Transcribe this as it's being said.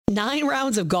9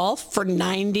 rounds of golf for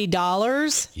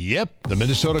 $90? Yep, the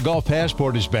Minnesota Golf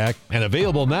Passport is back and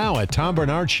available now at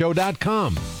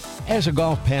TomBarnardShow.com. As a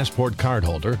Golf Passport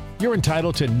cardholder, you're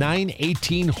entitled to 9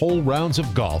 18-hole rounds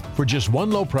of golf for just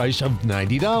one low price of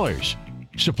 $90.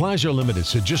 Supplies are limited,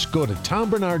 so just go to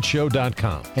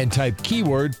TomBarnardShow.com and type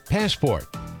keyword passport.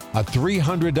 A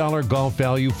 $300 golf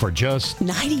value for just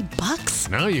 $90?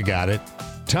 Now you got it.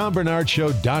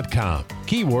 TomBarnardShow.com.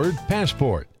 Keyword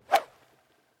passport.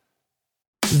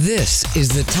 This is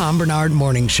the Tom Barnard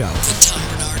Morning Show. The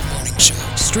Tom Barnard Morning Show.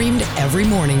 Streamed every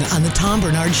morning on the Tom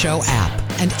Barnard Show app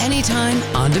and anytime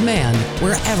on demand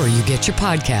wherever you get your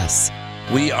podcasts.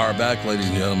 We are back, ladies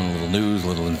and gentlemen. A little news, a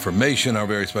little information. Our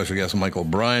very special guest, Michael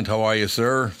Bryant. How are you,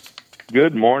 sir?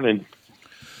 Good morning.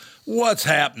 What's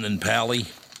happening, Pally?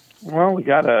 Well, we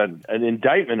got an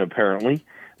indictment, apparently,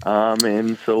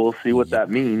 and so we'll see what that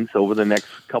means over the next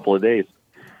couple of days.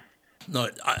 No,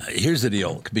 here's the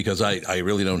deal, because I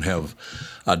really don't have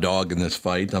a dog in this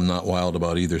fight. I'm not wild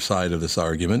about either side of this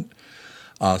argument.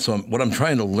 So what I'm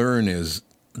trying to learn is,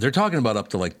 they're talking about up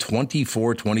to like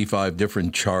 24, 25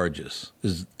 different charges.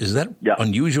 Is that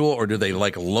unusual, or do they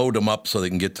like load them up so they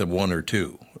can get to one or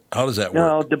two? How does that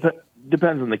work? No,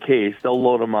 depends on the case. They'll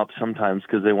load them up sometimes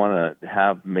because they want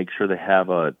to make sure they have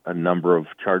a number of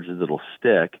charges that'll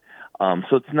stick.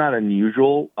 So it's not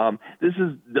unusual. This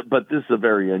is a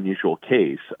very unusual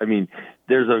case. I mean,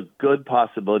 there's a good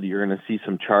possibility you're going to see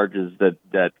some charges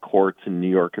that courts in New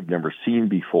York have never seen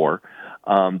before.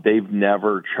 They've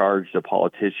never charged a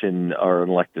politician or an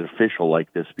elected official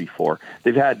like this before.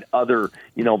 They've had other,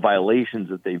 violations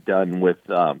that they've done with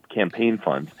campaign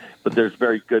funds, but there's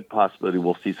very good possibility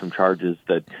we'll see some charges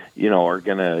that, are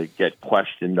going to get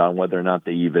questioned on whether or not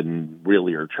they even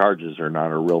really are charges or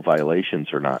not, or real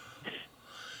violations or not.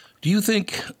 Do you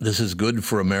think this is good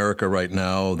for America right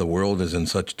now? The world is in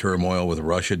such turmoil with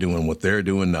Russia doing what they're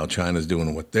doing. Now China's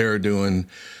doing what they're doing.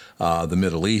 The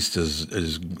Middle East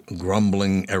is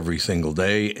grumbling every single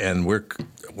day, and we're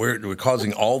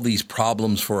causing all these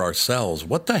problems for ourselves.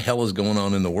 What the hell is going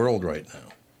on in the world right now?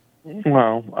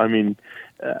 Well, I mean,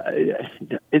 I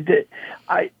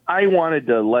wanted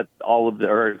to let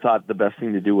thought the best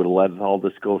thing to do would have let all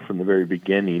this go from the very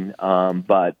beginning.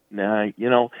 But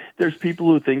there's people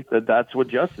who think that that's what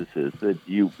justice is. That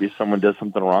if someone does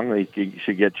something wrong, they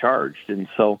should get charged. And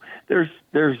so there's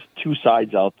two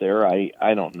sides out there.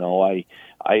 I don't know. I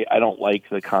don't like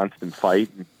the constant fight.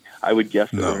 I would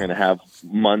guess that we're going to have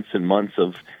months and months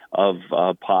of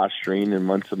posturing and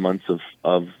months of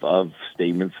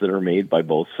statements that are made by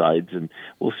both sides, and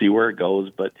we'll see where it goes.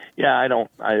 But yeah, I don't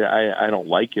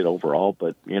like it overall,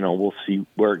 but we'll see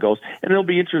where it goes, and it'll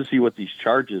be interesting to see what these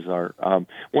charges are.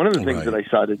 One of the things that I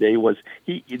saw today was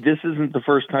this isn't the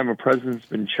first time a president's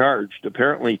been charged.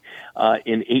 Apparently,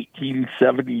 in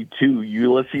 1872,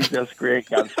 Ulysses S. Grant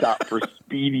got stopped for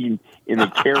speeding in a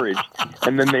carriage,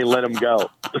 and then they let him go.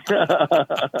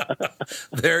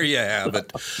 There you have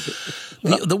it.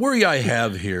 The worry I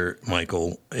have here,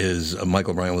 Michael, is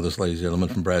Michael Bryant with us, ladies and gentlemen,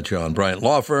 from Bradshaw and Bryant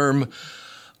Law Firm.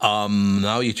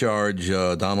 Now you charge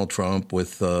Donald Trump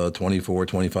with 24,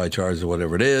 25 charges or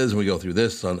whatever it is, and we go through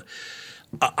this.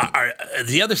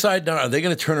 The other side, are they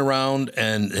going to turn around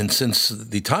and since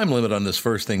the time limit on this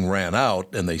first thing ran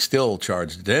out and they still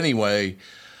charged it anyway,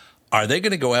 are they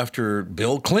going to go after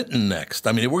Bill Clinton next?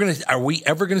 I mean, are we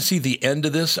ever going to see the end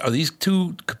of this? Are these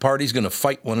two parties going to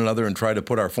fight one another and try to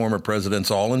put our former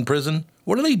presidents all in prison?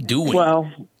 What are they doing?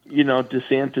 Well,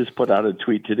 DeSantis put out a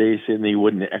tweet today saying they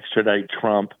wouldn't extradite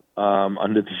Trump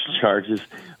under these charges.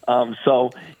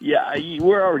 So, yeah,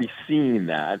 we're already seeing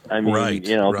that. I mean,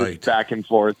 this back and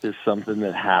forth is something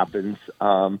that happens.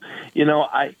 I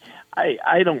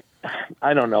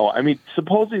don't know. I mean,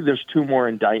 supposedly there's two more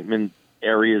indictment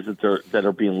areas that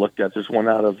are being looked at. There's one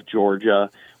out of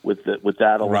Georgia with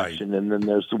that election, and then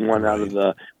there's the one out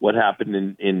of what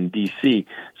happened in D.C.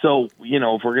 So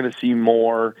if we're going to see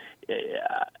more,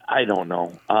 I don't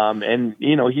know. And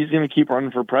he's going to keep running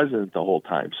for president the whole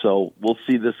time. So we'll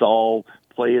see this all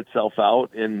play itself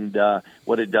out and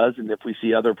what it does. And if we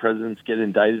see other presidents get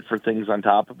indicted for things on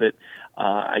top of it,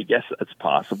 I guess that's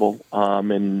possible.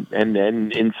 And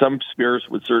in some spheres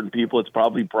with certain people, it's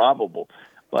probably probable.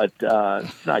 But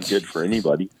it's not good for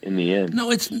anybody in the end. No,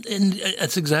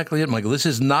 that's exactly it, Michael. This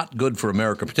is not good for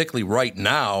America, particularly right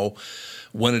now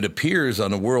when it appears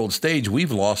on a world stage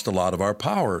we've lost a lot of our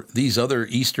power. These other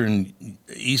Eastern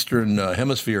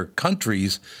Hemisphere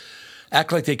countries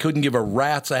act like they couldn't give a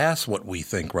rat's ass what we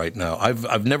think right now.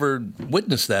 I've never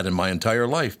witnessed that in my entire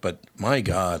life, but my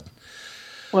God.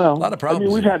 Well, a lot of problems. I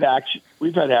mean,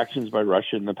 we've had actions by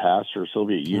Russia in the past or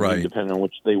Soviet Union, Right. depending on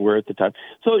which they were at the time.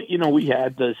 So, we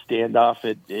had the standoff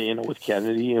with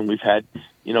Kennedy, and we've had,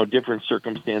 different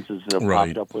circumstances that have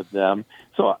Right. popped up with them.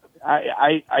 So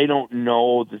I don't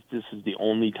know that this is the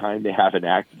only time they haven't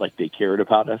acted like they cared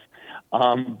about us.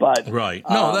 But Right.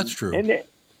 No, that's true.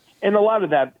 And a lot of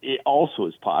that also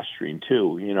is posturing,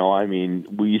 too. I mean,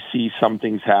 we see some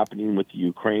things happening with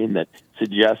Ukraine that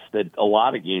suggest that a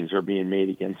lot of gains are being made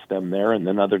against them there, and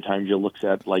then other times you look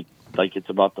at like it's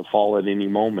about to fall at any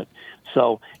moment.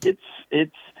 So it's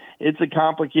a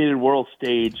complicated world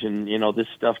stage, and, this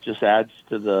stuff just adds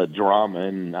to the drama,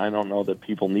 and I don't know that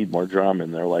people need more drama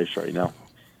in their lives right now.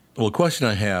 Well, the question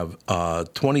I have,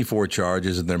 24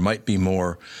 charges, and there might be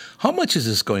more. How much is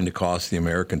this going to cost the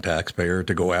American taxpayer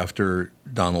to go after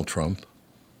Donald Trump?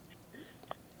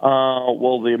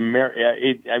 Well, the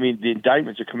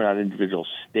indictments are coming out of individual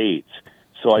states,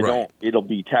 so it'll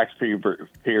be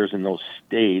taxpayers in those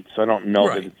states, so I don't know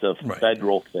that it's a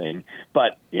federal thing.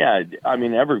 But, yeah, I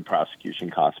mean, every prosecution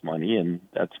costs money, and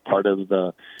that's part of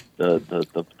the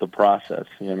process,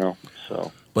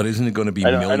 so. But isn't it going to be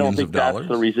millions of dollars?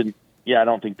 That's the reason. Yeah, I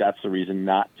don't think that's the reason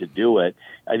not to do it.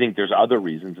 I think there's other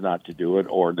reasons not to do it,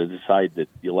 or to decide that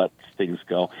you let things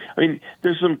go. I mean,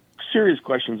 there's some serious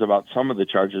questions about some of the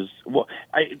charges. Well,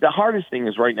 the hardest thing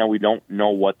is right now we don't know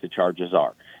what the charges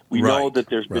are. We know that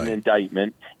there's been an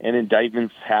indictment, and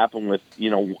indictments happen with,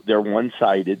 they're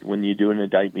one-sided. When you do an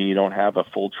indictment, you don't have a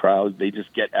full trial. They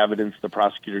just get evidence the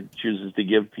prosecutor chooses to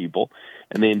give people,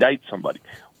 and they indict somebody.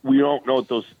 We don't know what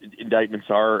those indictments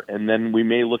are, and then we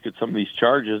may look at some of these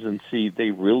charges and see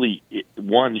they really,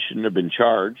 one, shouldn't have been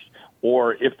charged,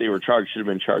 or if they were charged, should have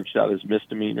been charged out as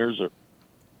misdemeanors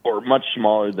or much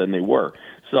smaller than they were.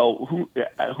 So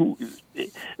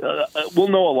we'll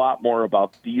know a lot more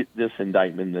about this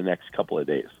indictment in the next couple of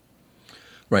days.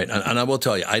 Right, and I will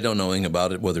tell you, I don't know anything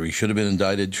about it, whether he should have been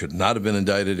indicted, should not have been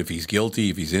indicted, if he's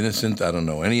guilty, if he's innocent. I don't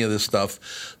know any of this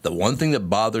stuff. The one thing that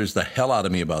bothers the hell out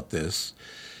of me about this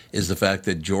is the fact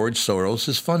that George Soros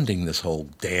is funding this whole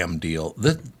damn deal.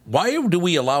 Why do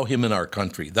we allow him in our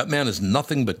country? That man is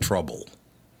nothing but trouble.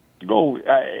 Oh,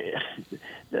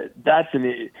 that's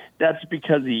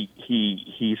because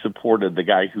he supported the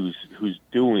guy who's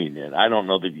doing it. I don't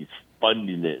know that he's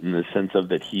funding it in the sense of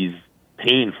that he's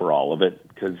paying for all of it,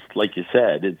 because, like you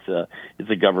said, it's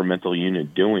a governmental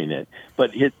unit doing it.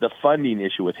 But the funding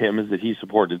issue with him is that he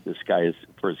supported this guy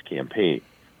for his campaign.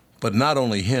 But not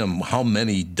only him, how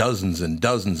many dozens and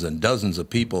dozens and dozens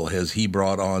of people has he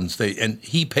brought on stage? And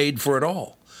he paid for it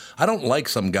all. I don't like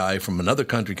some guy from another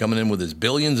country coming in with his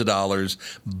billions of dollars,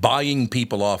 buying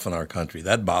people off in our country.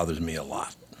 That bothers me a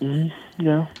lot.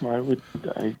 Yeah,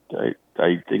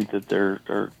 I think that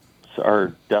there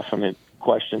are definite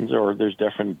questions, or there's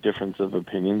definite difference of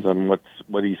opinions on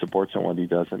what he supports and what he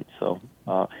doesn't. So,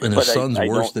 and his son's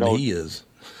worse than he is.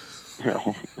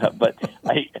 But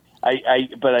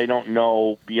I don't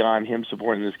know, beyond him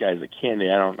supporting this guy as a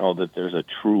candidate, I don't know that there's a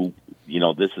true,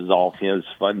 this is all his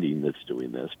funding that's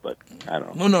doing this, but I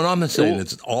don't know. No, I'm not saying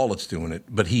it's all that's doing it,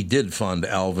 but he did fund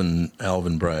Alvin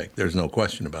Bragg. There's no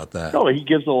question about that. No, he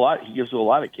gives a lot to a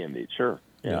lot of candidates, sure.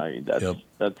 Yeah, I mean, that's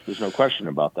there's no question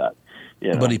about that.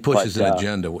 But he pushes an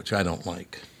agenda, which I don't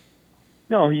like.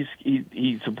 No,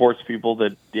 he supports people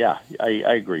that, I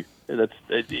agree. That's,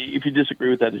 if you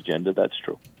disagree with that agenda, that's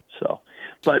true. So,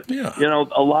 but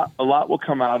a lot will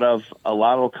come out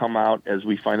as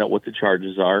we find out what the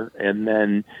charges are, and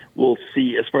then we'll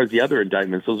see. As far as the other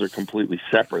indictments, those are completely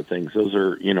separate things. Those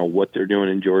are what they're doing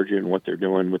in Georgia and what they're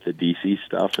doing with the DC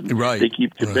stuff, and they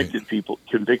keep convicting people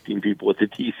with the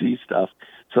DC stuff.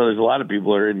 So there's a lot of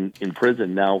people that are in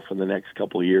prison now for the next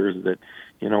couple of years that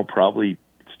probably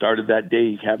started that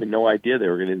day having no idea they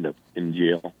were going to end up in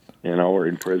jail. Or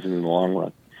in prison in the long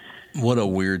run. What a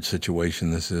weird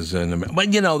situation this is.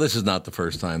 But, this is not the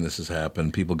first time this has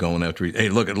happened. People going after hey,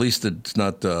 look, at least it's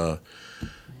not,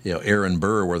 Aaron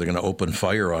Burr where they're going to open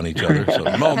fire on each other. So,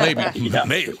 maybe,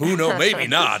 who knows, maybe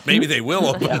not. Maybe they will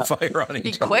open fire on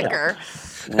each other. Be quicker.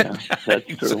 Yeah, that's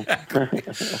true.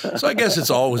 So I guess it's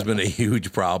always been a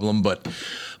huge problem. But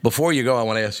before you go, I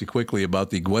want to ask you quickly about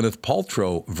the Gwyneth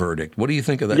Paltrow verdict. What do you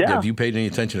think of that? Yeah. Have you paid any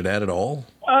attention to that at all?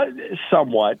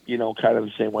 Somewhat, kind of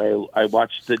the same way I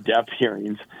watched the death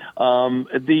hearings.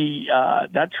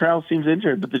 That trial seems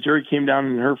interesting, but the jury came down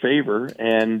in her favor,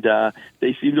 and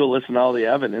they seemed to listen to all the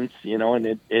evidence,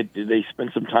 and they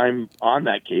spent some time on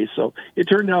that case. So it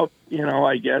turned out,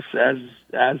 I guess as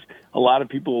a lot of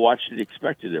people who watched it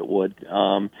expected it would,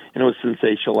 and it was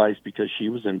sensationalized because she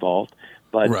was involved.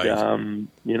 But it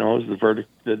was the verdict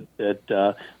that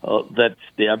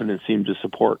the evidence seemed to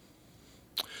support.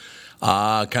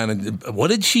 What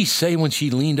did she say when she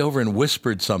leaned over and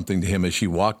whispered something to him as she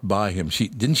walked by him?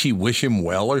 Didn't she wish him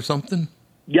well or something?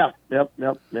 Yeah, yep.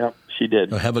 She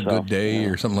did. Have a good day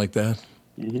or something like that.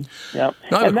 Mm-hmm. Yeah.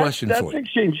 Now I have a question for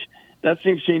you. That's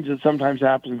the exchange that sometimes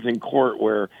happens in court,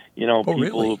 where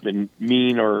people who've been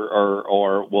mean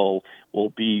or will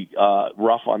be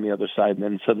rough on the other side, and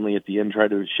then suddenly at the end try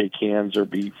to shake hands or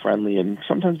be friendly, and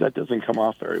sometimes that doesn't come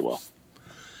off very well.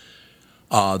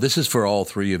 This is for all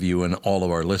three of you and all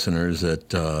of our listeners at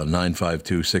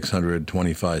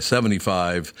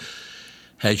 952-600-2575.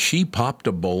 Has she popped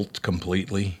a bolt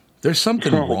completely? There's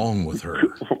something wrong with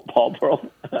her. Paul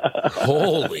Pearl.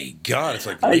 Holy God! It's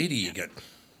like, lady, you got.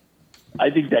 I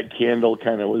think that candle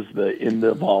kind of was the end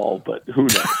of all, but who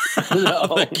knows?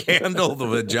 The candle, the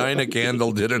vagina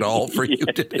candle, did it all for you,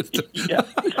 did it? Yeah,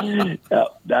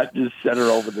 that just set her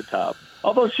over the top.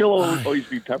 Although she'll always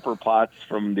be Pepper Potts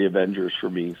from the Avengers for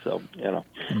me, so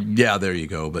Yeah, there you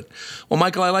go. But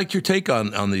Michael, I liked your take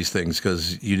on these things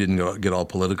because you didn't get all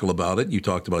political about it. You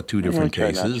talked about two different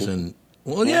cases, and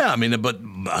but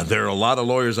there are a lot of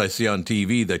lawyers I see on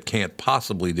TV that can't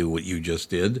possibly do what you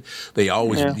just did. They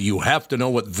always you have to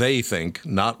know what they think,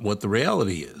 not what the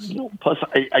reality is. Plus,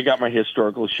 I got my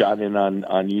historical shot in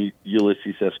on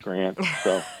Ulysses S. Grant,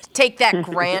 so. Take that,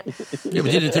 Grant. Yeah,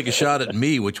 but you didn't take a shot at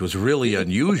me, which was really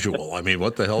unusual. I mean,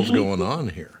 what the hell's going on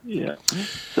here? Yeah.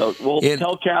 So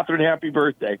tell Catherine happy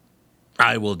birthday.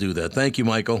 I will do that. Thank you,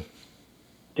 Michael.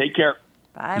 Take care.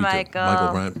 Bye, You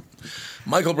Michael. too.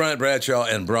 Michael Bryant, Bradshaw,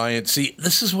 and Bryant. See,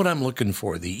 this is what I'm looking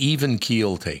for, the even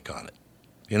keel take on it.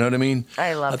 You know what I mean?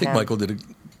 I think him. Michael did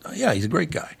he's a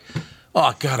great guy.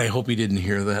 Oh, God, I hope he didn't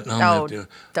hear that.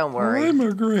 Don't worry. I'm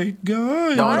a great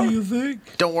guy. What do you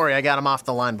think? Don't worry, I got him off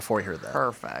the line before he heard that.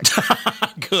 Perfect.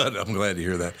 Good. I'm glad to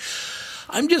hear that.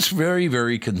 I'm just very,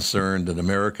 very concerned that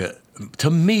America,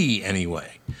 to me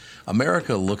anyway,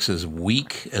 America looks as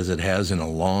weak as it has in a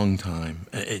long time.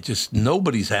 It just,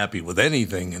 nobody's happy with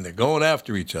anything, and they're going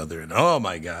after each other. And oh,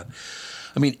 my God.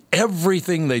 I mean,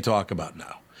 everything they talk about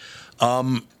now.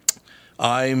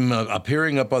 I'm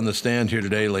appearing up on the stand here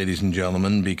today, ladies and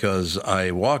gentlemen, because I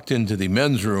walked into the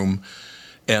men's room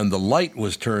and the light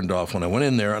was turned off when I went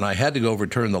in there, and I had to go over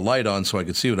and turn the light on so I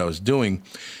could see what I was doing.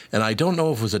 And I don't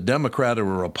know if it was a Democrat or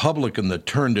a Republican that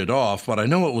turned it off, but I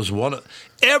know it was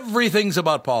everything's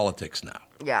about politics now.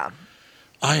 Yeah.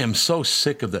 I am so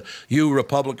sick of you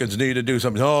Republicans need to do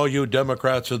something. Oh, you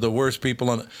Democrats are the worst people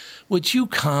on it. Would you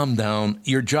calm down?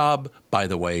 Your job, by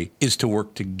the way, is to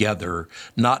work together,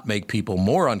 not make people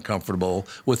more uncomfortable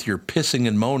with your pissing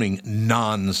and moaning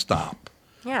nonstop.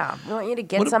 Yeah, we want you to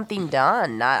get something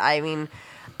done. I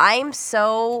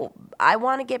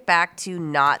want to get back to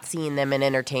not seeing them in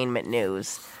entertainment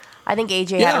news. I think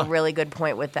AJ had a really good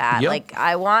point with that. Yep. Like,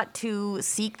 I want to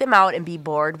seek them out and be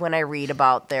bored when I read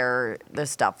about the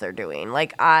stuff they're doing.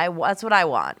 Like, that's what I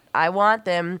want. I want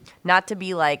them not to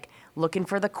be like looking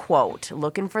for the quote,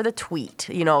 looking for the tweet.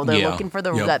 They're looking for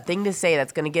that thing to say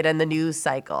that's going to get in the news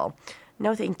cycle.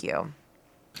 No, thank you.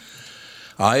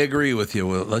 I agree with you.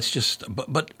 Well, let's just,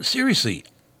 but seriously,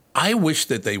 I wish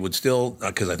that they would still,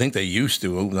 because I think they used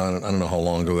to. I don't know how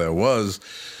long ago that was.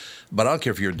 But I don't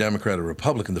care if you're a Democrat or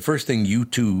Republican. The first thing you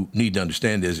two need to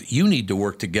understand is you need to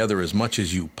work together as much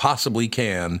as you possibly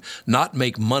can, not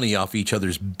make money off each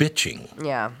other's bitching.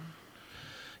 Yeah.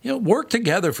 Work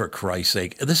together for Christ's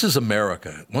sake. This is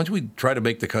America. Why don't we try to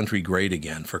make the country great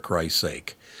again for Christ's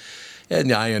sake?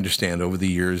 And I understand over the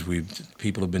years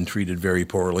people have been treated very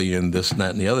poorly and this and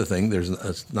that and the other thing.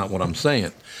 That's not what I'm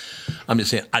saying. I'm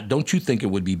just saying, don't you think it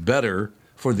would be better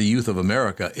for the youth of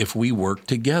America if we worked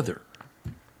together?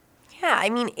 Yeah,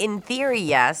 I mean, in theory,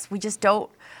 yes. We just don't.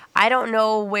 I don't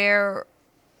know where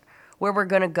we're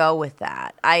gonna go with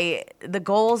that. The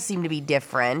goals seem to be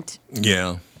different.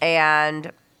 Yeah.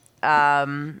 And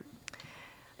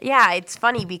it's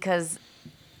funny because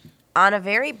on a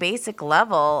very basic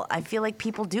level, I feel like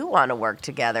people do want to work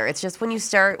together. It's just when you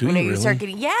start, you start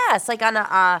getting, like on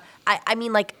I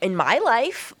mean, like in my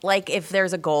life, like if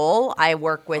there's a goal, I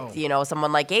work with,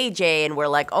 someone like AJ and we're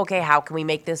like, okay, how can we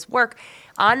make this work?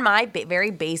 On my very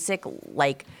basic,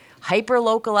 like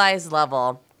hyper-localized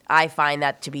level, I find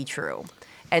that to be true.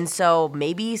 And so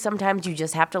maybe sometimes you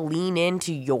just have to lean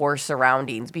into your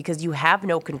surroundings because you have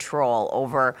no control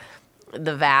over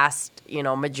the vast,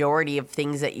 majority of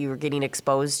things that you're getting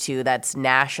exposed to that's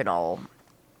national.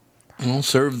 Well,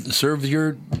 serve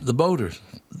the voters.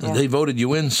 Yeah. They voted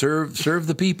you in. Serve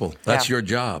the people. That's your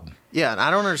job. Yeah, and I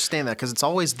don't understand that because it's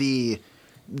always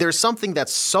there's something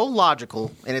that's so logical,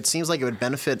 and it seems like it would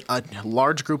benefit a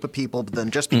large group of people, but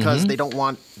then just because they don't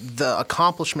want the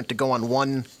accomplishment to go on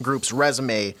one group's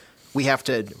resume we have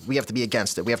to be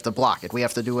against it. We have to block it. We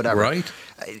have to do whatever. Right.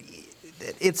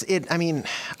 I mean,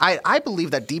 I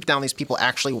believe that deep down these people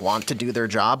actually want to do their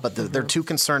job, but they're too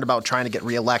concerned about trying to get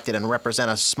reelected and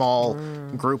represent a small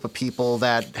group of people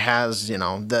that has,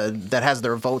 that has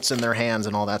their votes in their hands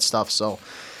and all that stuff. So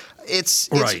it's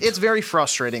very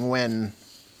frustrating when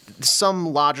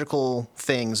some logical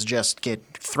things just get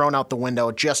thrown out the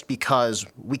window just because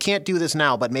we can't do this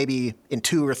now, but maybe in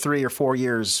 2 or 3 or 4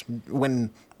 years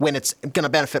when it's going to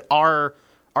benefit our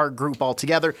group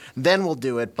altogether, then we'll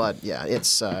do it. But yeah,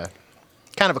 it's kind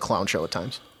of a clown show at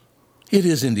times. It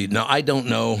is indeed. Now, I don't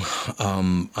know.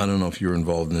 I don't know if you're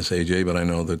involved in this, AJ, but I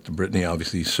know that Brittany,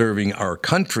 obviously serving our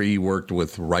country, worked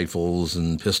with rifles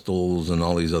and pistols and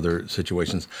all these other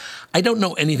situations. I don't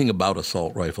know anything about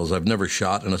assault rifles. I've never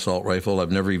shot an assault rifle.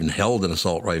 I've never even held an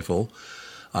assault rifle.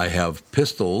 I have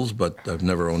pistols, but I've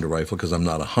never owned a rifle because I'm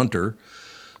not a hunter.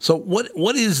 So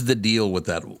what is the deal with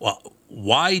that?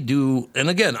 Why do, and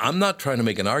again, I'm not trying to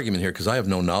make an argument here because I have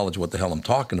no knowledge what the hell I'm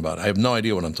talking about. I have no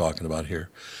idea what I'm talking about here.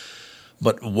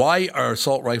 But why are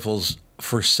assault rifles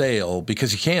for sale?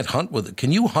 Because you can't hunt with it.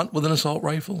 Can you hunt with an assault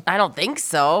rifle? I don't think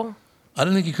so. I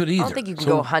don't think you could either. I don't think you can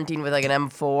go hunting with like an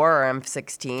M4 or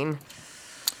M16.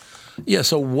 Yeah,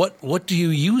 so what do you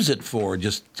use it for?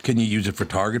 Just, can you use it for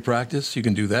target practice? You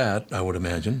can do that, I would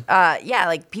imagine. Yeah,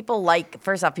 like people like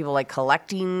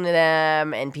collecting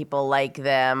them, and people like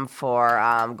them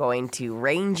for going to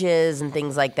ranges and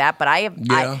things like that. But I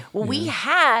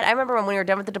remember when we were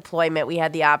done with the deployment, we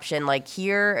had the option, like,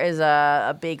 here is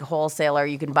a big wholesaler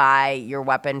you can buy your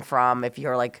weapon from if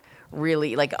you're like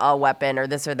really like a weapon or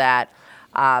this or that.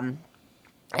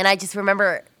 And I just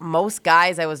remember most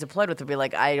guys I was deployed with would be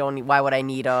like, why would I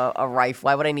need a rifle?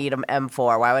 Why would I need an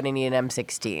M4? Why would I need an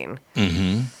M16?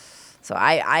 Mm-hmm. So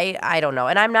I don't know.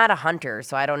 And I'm not a hunter,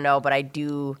 so I don't know. But I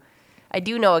do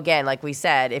know, again, like we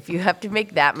said, if you have to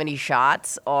make that many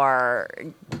shots or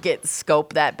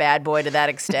scope that bad boy to that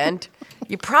extent,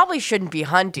 you probably shouldn't be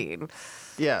hunting.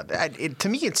 Yeah, to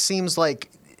me it seems like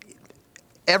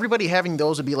everybody having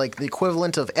those would be like the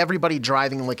equivalent of everybody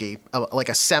driving like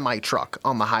a semi truck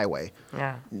on the highway.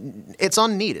 Yeah, it's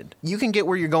unneeded. You can get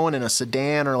where you're going in a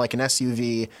sedan or like an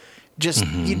SUV. Just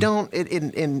you don't.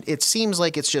 It seems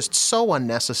like it's just so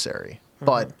unnecessary.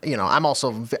 But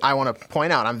I want to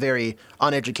point out I'm very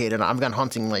uneducated. I've gone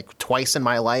hunting like twice in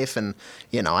my life, and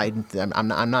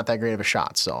I'm not that great of a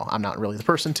shot, so I'm not really the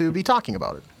person to be talking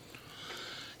about it.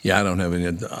 Yeah, I don't have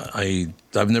any.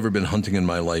 I've never been hunting in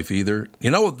my life either. You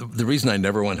know, the reason I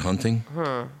never went hunting?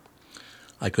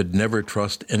 I could never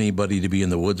trust anybody to be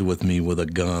in the woods with me with a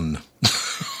gun.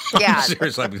 Yeah.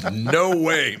 Seriously, no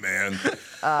way, man.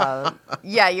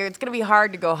 It's going to be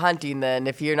hard to go hunting then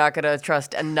if you're not going to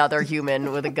trust another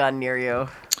human with a gun near you.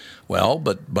 Well,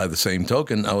 but by the same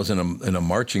token, I was in a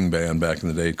marching band back in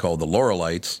the day called the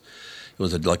Laurelites. It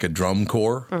was like a drum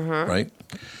corps, right?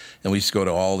 And we used to go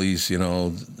to all these, the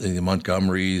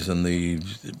Montgomerys and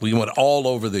we went all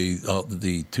over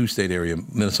the two-state area,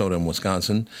 Minnesota and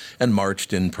Wisconsin, and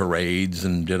marched in parades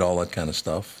and did all that kind of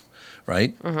stuff,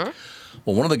 right? Mm-hmm.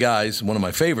 Well, one of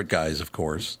my favorite guys, of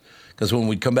course, because when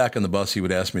we'd come back on the bus, he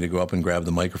would ask me to go up and grab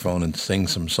the microphone and sing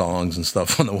some songs and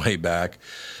stuff on the way back.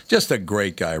 Just a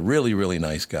great guy, really, really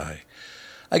nice guy.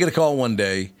 I get a call one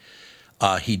day.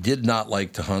 He did not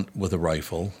like to hunt with a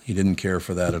rifle. He didn't care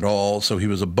for that at all. So he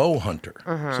was a bow hunter.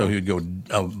 So he would go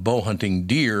bow hunting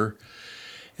deer.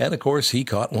 And, of course, he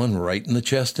caught one right in the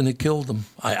chest and it killed him.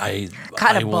 I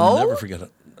will never forget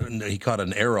it. He caught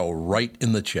an arrow right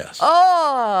in the chest.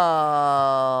 Oh.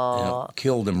 Yeah,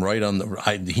 killed him right on the...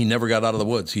 he never got out of the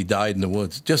woods. He died in the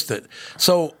woods.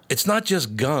 So it's not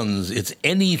just guns. It's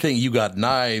anything. You got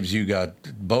knives. You got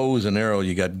bows and arrows.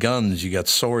 You got guns. You got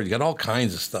swords. You got all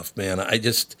kinds of stuff, man.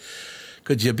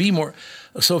 Could you be more...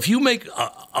 So if you make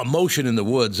a motion in the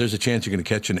woods, there's a chance you're going to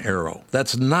catch an arrow.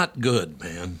 That's not good,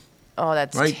 man. Oh,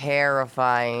 that's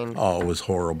terrifying. Oh, it was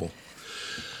horrible.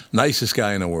 Nicest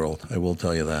guy in the world, I will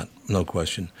tell you that, no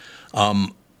question.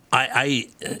 Here's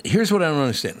what I don't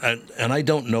understand, and I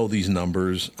don't know these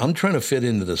numbers. I'm trying to fit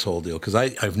into this whole deal because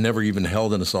I've never even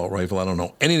held an assault rifle. I don't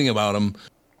know anything about them.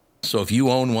 So if you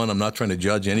own one, I'm not trying to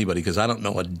judge anybody because I don't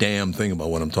know a damn thing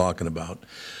about what I'm talking about.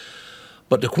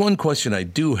 But the one question I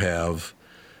do have,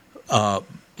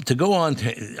 to go on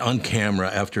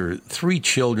camera after 3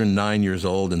 children, 9 years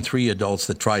old, and 3 adults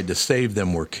that tried to save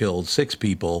them were killed, 6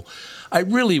 people, I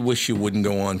really wish you wouldn't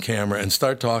go on camera and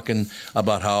start talking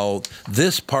about how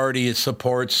this party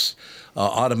supports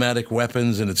automatic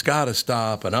weapons and it's got to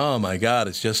stop and, oh, my God,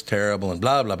 it's just terrible and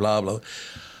blah, blah, blah, blah.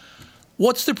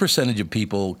 What's the percentage of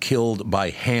people killed by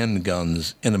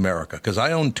handguns in America? Because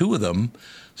I own 2 of them,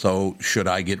 so should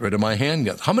I get rid of my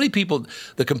handguns? How many people,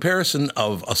 the comparison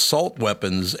of assault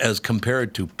weapons as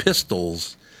compared to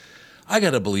pistols, I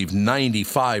got to believe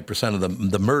 95%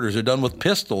 of the murders are done with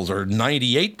pistols, or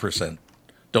 98%.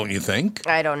 Don't you think?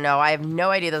 I don't know. I have no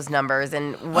idea those numbers.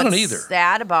 And what's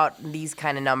sad about these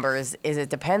kind of numbers is it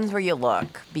depends where you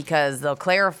look, because they'll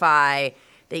clarify.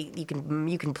 You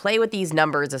can play with these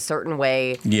numbers a certain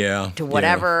way to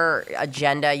whatever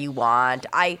agenda you want.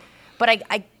 But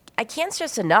I can't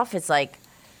stress enough. It's like,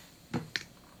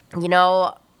 I'm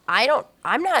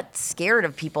not scared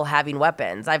of people having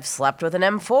weapons. I've slept with an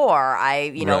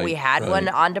M4. We had one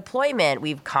on deployment.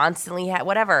 We've constantly had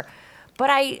whatever.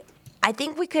 But I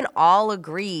think we can all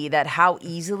agree that how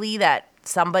easily that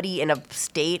somebody in a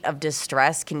state of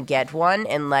distress can get one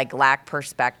and lack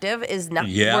perspective is not.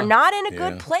 Yeah. We're not in a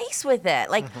good place with it.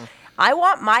 I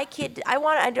want my kid. I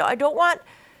don't want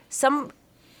some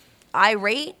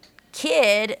irate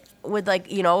kid with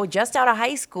just out of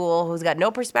high school who's got no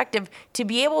perspective to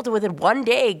be able to within one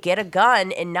day get a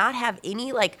gun and not have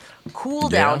any cool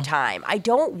down time. I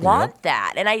don't want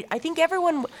that. And I think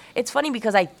everyone, it's funny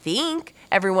because I think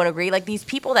everyone agree, these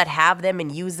people that have them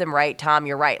and use them right, Tom,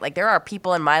 you're right. There are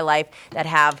people in my life that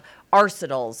have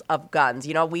arsenals of guns.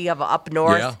 We have up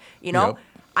north,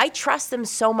 I trust them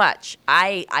so much.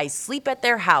 I sleep at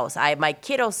their house. My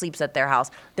kiddo sleeps at their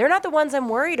house. They're not the ones I'm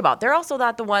worried about. They're also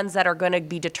not the ones that are going to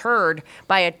be deterred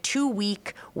by a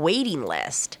 2-week waiting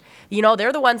list.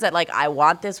 They're the ones that I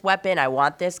want this weapon, I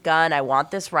want this gun, I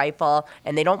want this rifle,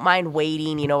 and they don't mind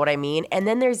waiting, you know what I mean? And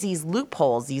then there's these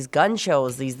loopholes, these gun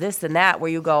shows, these this and that,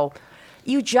 where you go,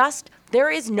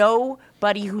 there is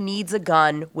nobody who needs a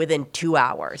gun within 2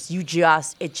 hours.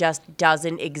 It just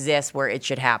doesn't exist where it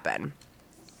should happen.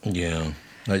 Yeah,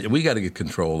 we got to get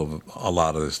control of a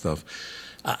lot of this stuff.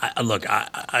 Look,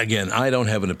 I don't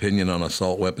have an opinion on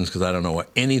assault weapons because I don't know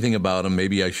anything about them.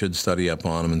 Maybe I should study up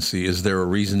on them and see, is there a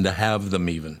reason to have them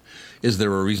even? Is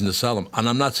there a reason to sell them? And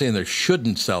I'm not saying there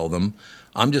shouldn't sell them.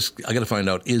 I got to find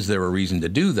out, is there a reason to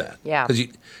do that? Yeah. Because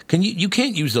you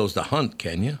can't use those to hunt,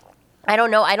 can you? I don't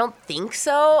know. I don't think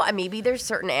so. Maybe there's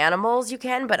certain animals you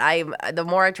can, but the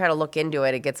more I try to look into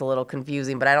it, it gets a little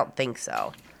confusing, but I don't think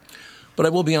so. But I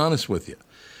will be honest with you.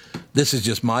 This is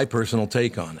just my personal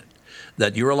take on it.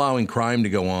 That you're allowing crime to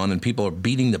go on and people are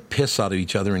beating the piss out of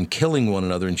each other and killing one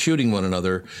another and shooting one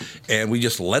another, and we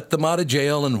just let them out of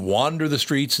jail and wander the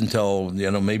streets until,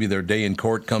 maybe their day in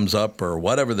court comes up or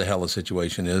whatever the hell the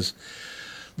situation is.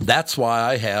 That's why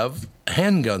I have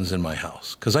handguns in my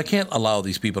house, because I can't allow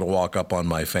these people to walk up on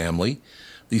my family.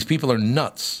 These people are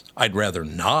nuts. I'd rather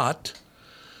not.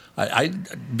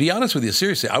 I'd be honest with you,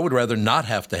 seriously, I would rather not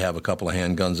have to have a couple of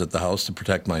handguns at the house to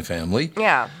protect my family.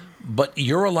 Yeah. But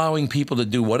you're allowing people to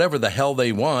do whatever the hell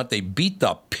they want. They beat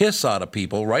the piss out of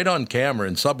people right on camera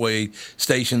in subway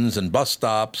stations and bus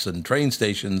stops and train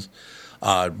stations,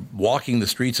 walking the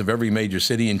streets of every major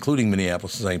city, including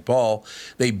Minneapolis and St. Paul.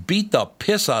 They beat the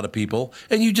piss out of people,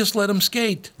 and you just let them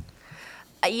skate.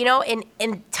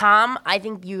 And Tom, I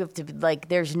think you have to,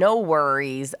 there's no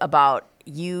worries about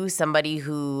you, somebody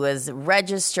who is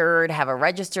registered, have a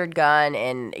registered gun,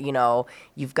 and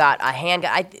you've got a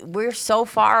handgun. We're so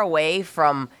far away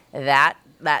from that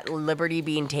liberty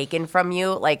being taken from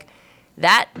you.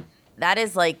 That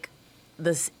is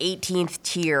this 18th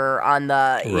tier on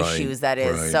the issues that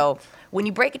is. Right. So when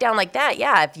you break it down like that,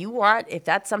 yeah, if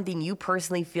that's something you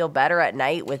personally feel better at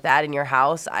night with that in your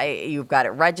house, you've got it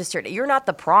registered. You're not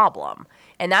the problem.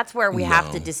 And that's where we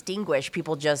have to distinguish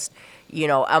people just,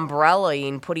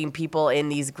 umbrellaing, putting people in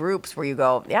these groups where you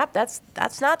go, yeah, that's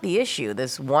not the issue.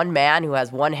 This one man who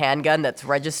has one handgun that's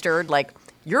registered,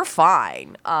 you're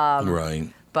fine. Right.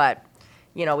 But,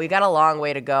 we've got a long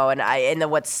way to go.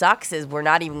 And what sucks is we're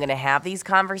not even going to have these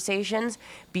conversations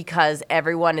because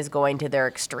everyone is going to their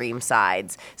extreme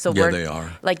sides. So they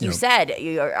are. Like you said,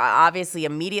 obviously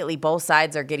immediately both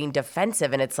sides are getting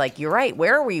defensive. And it's you're right.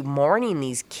 Where are we mourning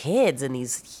these kids and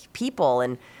these people?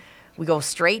 And we go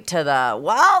straight to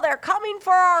they're coming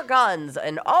for our guns.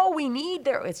 And, we need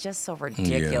it's just so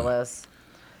ridiculous.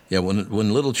 Yeah,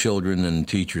 when little children and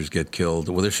teachers get killed,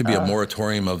 there should be a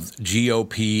moratorium of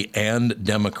GOP and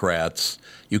Democrats.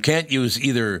 You can't use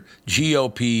either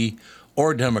GOP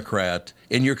or Democrat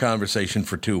in your conversation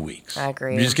for 2 weeks. I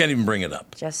agree. You just can't even bring it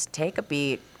up. Just take a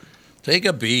beat. Take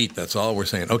a beat. That's all we're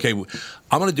saying. Okay,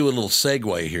 I'm going to do a little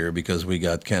segue here because we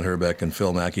got Ken Hrbek and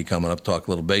Phil Mackey coming up to talk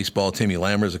a little baseball. Timmy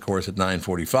Lammers, of course, at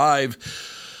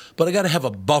 9:45. But I got to have a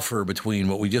buffer between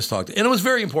what we just talked. And it was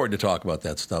very important to talk about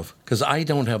that stuff because I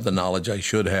don't have the knowledge I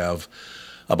should have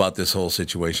about this whole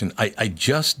situation. I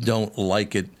just don't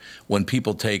like it when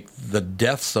people take the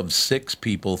deaths of 6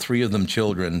 people, 3 of them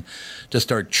children, to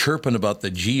start chirping about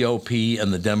the GOP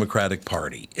and the Democratic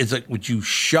Party. It's like, would you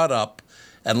shut up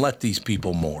and let these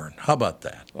people mourn? How about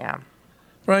that? Yeah.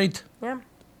 Right? Yeah.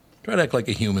 Try to act like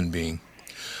a human being.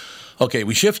 Okay,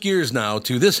 we shift gears now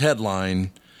to this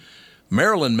headline.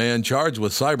 Maryland man charged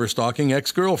with cyber-stalking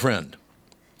ex-girlfriend.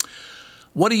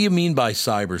 What do you mean by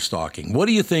cyber-stalking? What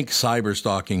do you think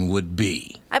cyber-stalking would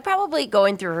be? I'm probably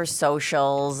going through her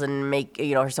socials and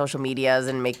her social medias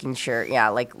and making sure,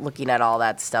 like looking at all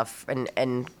that stuff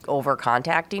and over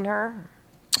contacting her.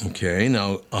 Okay,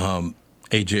 now,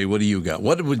 AJ, what do you got?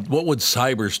 What would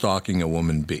cyber-stalking a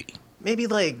woman be? Maybe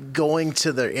like going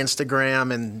to their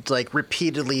Instagram and like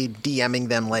repeatedly DMing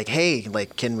them like, hey,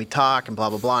 like, can we talk and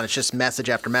blah, blah, blah. And it's just message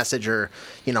after message, or,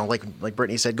 like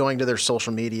Brittany said, going to their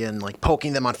social media and like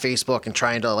poking them on Facebook and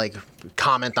trying to like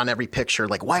comment on every picture.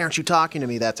 Like, why aren't you talking to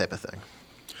me? That type of thing.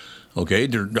 Okay,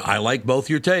 I like both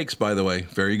your takes, by the way.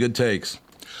 Very good takes.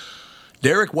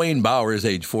 Derek Wayne Bowers,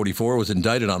 age 44, was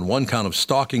indicted on 1 count of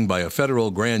stalking by a federal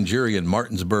grand jury in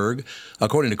Martinsburg.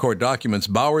 According to court documents,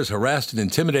 Bowers harassed and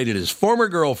intimidated his former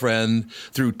girlfriend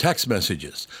through text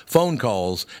messages, phone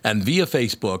calls, and via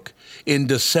Facebook in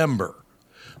December.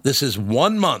 This is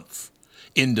 1 month.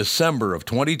 In December of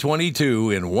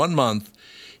 2022, in 1 month,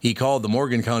 he called the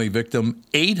Morgan County victim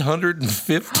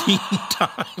 815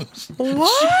 times.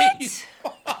 What?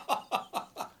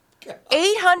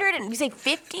 800 and you say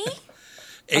 50?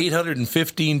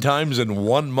 815 times in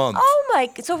 1 month. Oh my!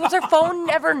 So was her phone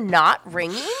ever not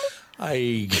ringing?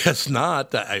 I guess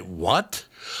not. What?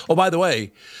 Oh, by the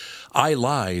way, I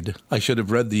lied. I should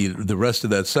have read the rest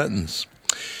of that sentence.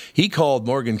 He called the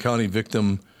Morgan County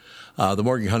victim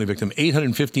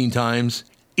 815 times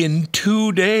in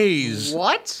 2 days.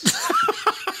 What?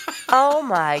 Oh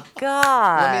my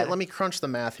God! Let me crunch the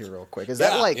math here real quick. Is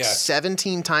that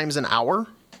 17 times an hour?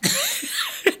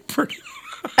 Pretty.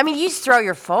 I mean, you just throw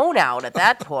your phone out at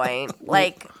that point.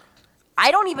 Like, I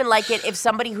don't even like it if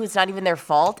somebody who's not even their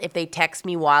fault, if they text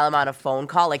me while I'm on a phone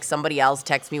call, like somebody else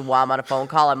texts me while I'm on a phone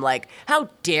call, I'm like, how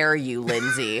dare you,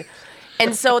 Lindsay?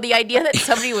 And so the idea that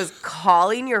somebody was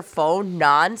calling your phone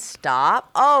nonstop,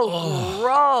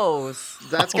 gross.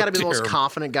 That's got to be the most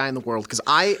confident guy in the world, because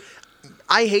I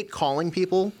hate calling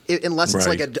people unless it's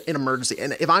like an emergency.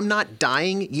 And if I'm not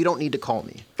dying, you don't need to call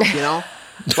me, you know?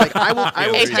 Like I will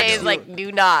AJ is like,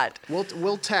 do not.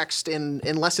 We'll text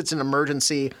unless it's an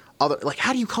emergency. Like,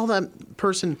 how do you call that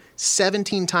person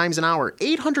 17 times an hour?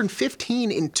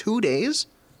 815 in 2 days?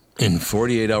 In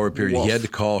 48-hour period. Woof. He had to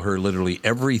call her literally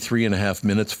every 3.5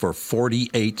 minutes for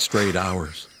 48 straight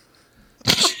hours.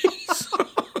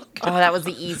 Oh, that was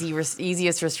the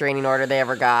easiest restraining order they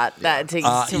ever got. That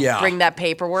to bring that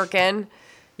paperwork in.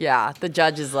 Yeah, the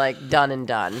judge is like, done and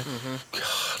done. Mm-hmm.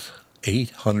 God,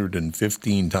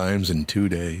 815 times in 2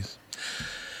 days.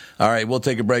 All right, we'll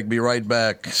take a break. Be right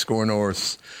back. Score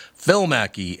North's Phil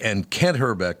Mackey and Kent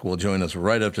Hrbek will join us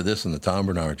right after this in the Tom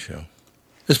Barnard Show.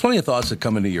 There's plenty of thoughts that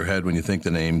come into your head when you think the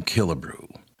name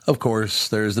Killebrew. Of course,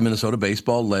 there's the Minnesota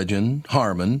baseball legend,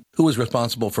 Harmon, who was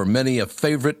responsible for many a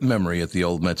favorite memory at the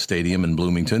old Met Stadium in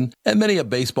Bloomington, and many a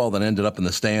baseball that ended up in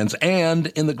the stands and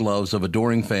in the gloves of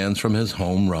adoring fans from his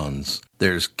home runs.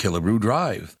 There's Killebrew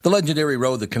Drive, the legendary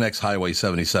road that connects Highway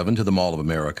 77 to the Mall of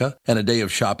America, and a day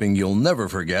of shopping you'll never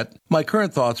forget. My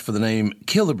current thoughts for the name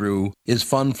Killebrew is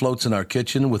fun floats in our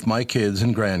kitchen with my kids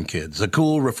and grandkids, a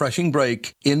cool, refreshing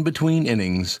break in between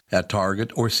innings at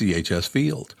Target or CHS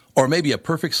Field. Or maybe a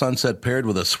perfect sunset paired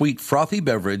with a sweet, frothy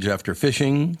beverage after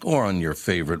fishing or on your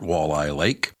favorite walleye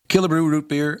lake. Killebrew root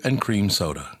beer and cream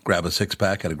soda. Grab a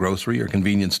 6-pack at a grocery or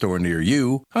convenience store near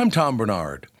you. I'm Tom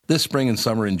Barnard. This spring and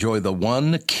summer, enjoy the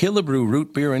one Killebrew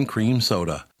root beer and cream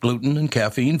soda. Gluten and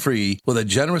caffeine-free with a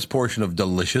generous portion of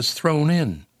delicious thrown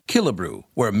in. Killebrew,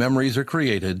 where memories are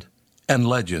created and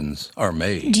legends are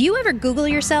made. Do you ever Google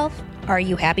yourself? Are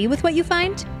you happy with what you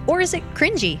find? Or is it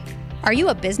cringy? Are you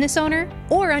a business owner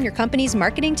or on your company's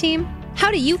marketing team? How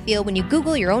do you feel when you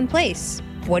Google your own place?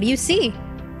 What do you see?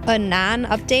 A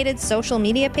non-updated social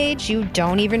media page you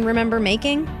don't even remember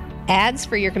making? Ads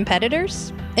for your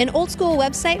competitors? An old-school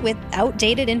website with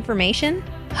outdated information?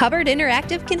 Hubbard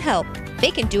Interactive can help. They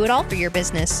can do it all for your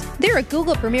business. They're a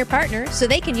Google Premier partner, so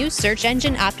they can use search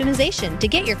engine optimization to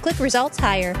get your click results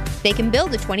higher. They can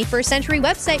build a 21st century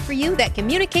website for you that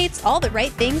communicates all the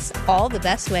right things all the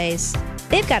best ways.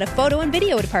 They've got a photo and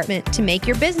video department to make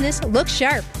your business look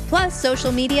sharp, plus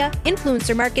social media,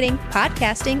 influencer marketing,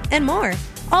 podcasting, and more.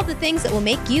 All the things that will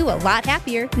make you a lot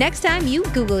happier next time you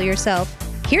Google yourself.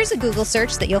 Here's a Google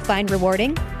search that you'll find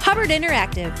rewarding. Hubbard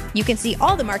Interactive. You can see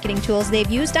all the marketing tools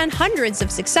they've used on hundreds of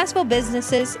successful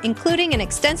businesses, including an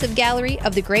extensive gallery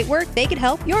of the great work they could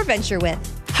help your venture with.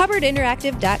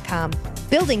 HubbardInteractive.com.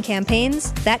 Building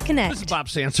campaigns that connect. This is Bob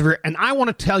Sansevier, and I want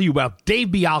to tell you about Dave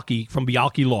Bialki from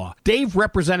Bialki Law. Dave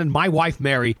represented my wife,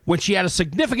 Mary, when she had a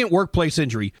significant workplace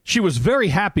injury. She was very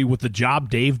happy with the job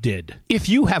Dave did. If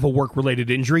you have a work-related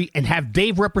injury and have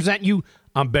Dave represent you,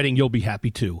 I'm betting you'll be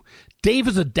happy too. Dave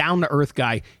is a down-to-earth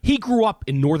guy. He grew up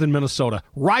in northern Minnesota,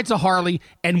 rides a Harley,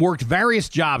 and worked various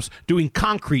jobs doing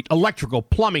concrete, electrical,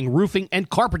 plumbing, roofing, and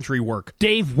carpentry work.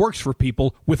 Dave works for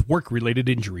people with work-related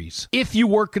injuries. If you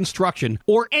work construction,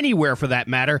 or anywhere for that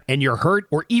matter, and you're hurt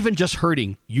or even just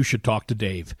hurting, you should talk to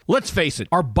Dave. Let's face it,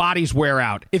 our bodies wear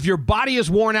out. If your body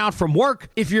is worn out from work,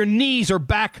 if your knees or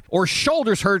back or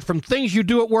shoulders hurt from things you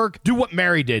do at work, do what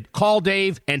Mary did. Call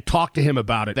Dave and talk to him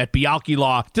about it at Bialki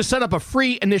Law to set up a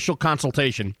free initial consultation.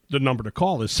 The number to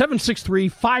call is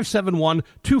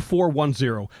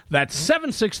 763-571-2410. That's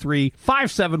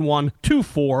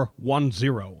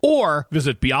 763-571-2410. Or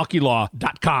visit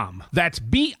bialkilaw.com. That's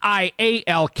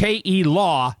BIALKE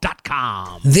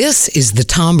law.com. This is the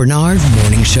Tom Barnard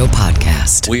Morning Show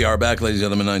podcast. We are back, ladies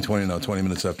and gentlemen, 9:20 now, 20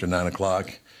 minutes after 9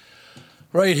 o'clock.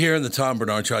 Right here in the Tom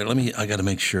Barnard Show. I got to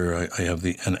make sure I have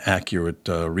an accurate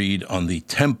read on the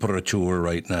temperature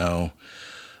right now.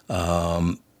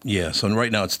 So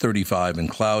right now it's 35 and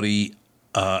cloudy.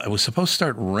 It was supposed to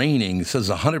start raining. It says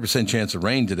 100% chance of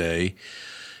rain today,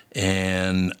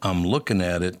 and I'm looking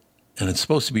at it, and it's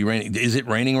supposed to be raining. Is it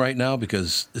raining right now?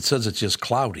 Because it says it's just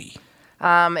cloudy.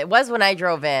 It was when I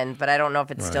drove in, but I don't know if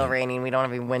it's still raining. We don't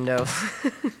have any windows.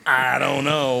 I don't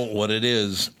know what it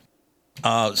is.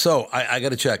 So I got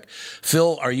to check.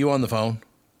 Phil, are you on the phone?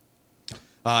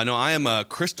 No, I am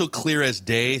crystal clear as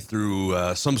day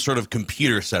through some sort of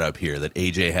computer setup here that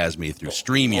AJ has me through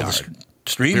StreamYard.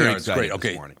 StreamYard's great.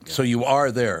 Okay, yeah. So you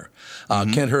are there.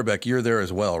 Kent Hrbek, you're there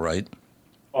as well, right?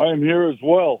 I am here as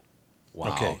well.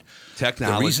 Wow. Okay.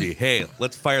 Technology. Hey,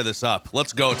 let's fire this up.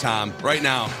 Let's go, Tom, right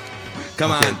now.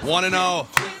 Come on, 1-0.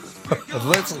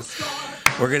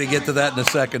 We're going to get to that in a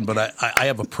second, but I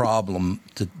have a problem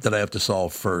that I have to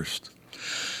solve first.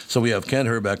 So we have Kent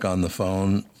Hrbek on the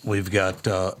phone. We've got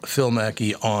Phil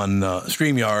Mackey on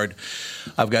StreamYard.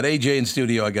 I've got AJ in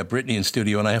studio. I got Brittany in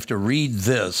studio, and I have to read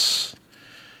this.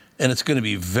 And it's going to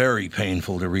be very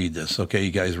painful to read this. Okay,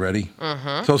 you guys ready?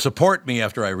 Mm-hmm. So support me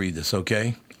after I read this,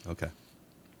 okay? Okay.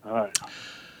 All right.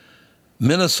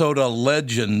 Minnesota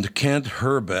legend Kent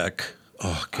Hrbek.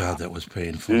 Oh, God, that was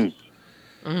painful.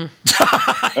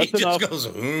 That's enough. Goes,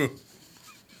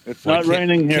 It's not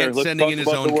raining here. Kent Let's sending talk in his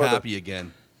about the own weather. copy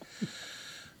again.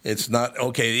 It's not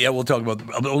okay. Yeah, we'll talk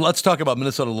about. Let's talk about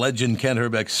Minnesota legend Kent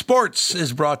Hrbek. Sports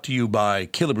is brought to you by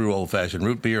Killebrew Old Fashioned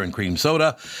Root Beer and Cream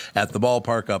Soda at the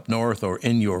ballpark up north or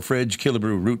in your fridge.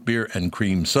 Killebrew Root Beer and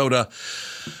Cream Soda.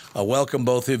 Welcome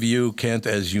both of you, Kent.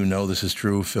 As you know, this is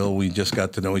true. Phil, we just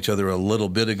got to know each other a little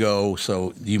bit ago,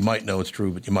 so you might know it's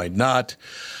true, but you might not.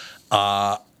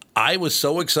 I was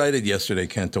so excited yesterday,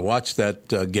 Kent, to watch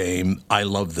that game. I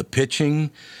loved the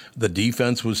pitching. The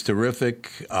defense was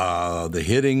terrific. The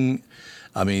hitting,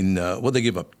 I mean, what they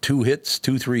give up? 3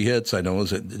 hits. I know,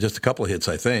 was it just a couple of hits,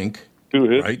 I think. 2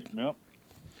 hits. Right?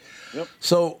 Yep.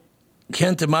 So,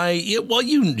 Kent,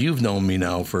 you've known me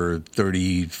now for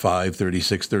 35,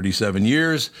 36, 37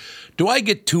 years. Do I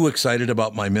get too excited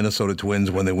about my Minnesota Twins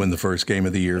when they win the first game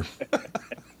of the year?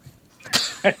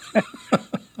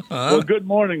 Well, good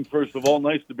morning, first of all.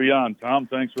 Nice to be on, Tom.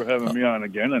 Thanks for having me on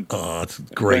again. And it's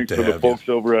great to have you. Thanks to the folks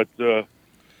over at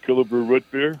Killebrew Root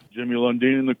Beer, Jimmy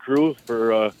Lundeen and the crew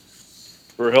for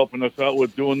helping us out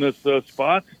with doing this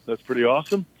spot. That's pretty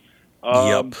awesome.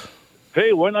 Yep.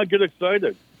 Hey, why not get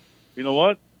excited? You know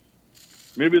what?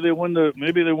 Maybe they win the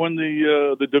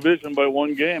division by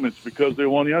 1 game. It's because they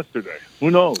won yesterday.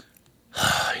 Who knows?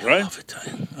 Right? Love it.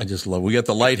 I just love it. We got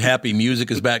the light, happy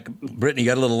music is back. Brittany, you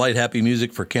got a little light, happy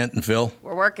music for Kent and Phil?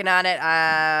 We're working on it.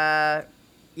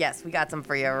 Yes, we got some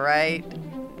for you, right?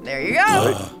 There you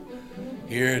go.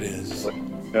 Here it is.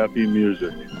 Happy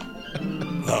music.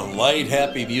 The light,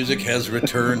 happy music has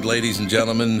returned, ladies and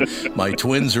gentlemen. My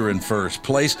Twins are in first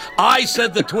place. I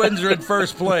said the Twins are in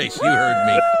first place. You heard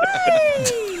me.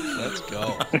 Let's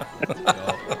go.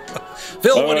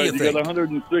 Phil, what do you think? You got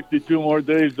 162 more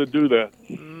days to do that.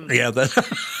 Yeah,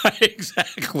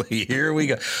 exactly. Here we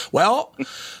go. Well,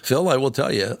 Phil, I will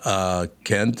tell you,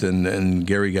 Kent and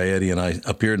Gary Gaetti and I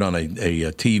appeared on a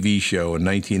TV show in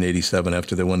 1987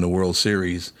 after they won the World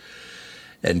Series.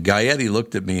 And Gaetti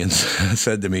looked at me and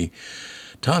said to me,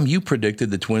 Tom, you predicted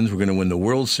the Twins were going to win the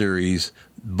World Series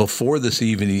before the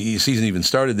season even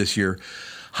started this year.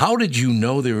 how did you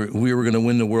know we were going to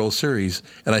win the World Series?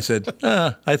 And I said,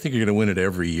 I think you're going to win it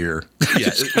every year. Yeah,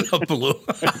 Just kind of blew.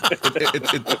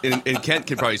 And Kent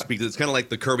can probably speak to this. It's kind of like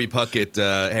the Kirby Puckett,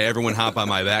 hey, everyone hop on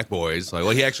my back, boys. Like,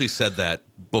 well, he actually said that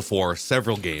before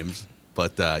several games,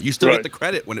 but you still get the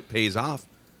credit when it pays off.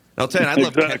 And I'll tell you, I'd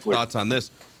love Kent's thoughts on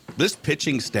this. This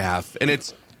pitching staff, and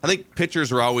I think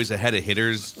pitchers are always ahead of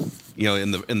hitters,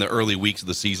 in the early weeks of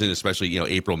the season, especially,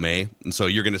 April, May. And so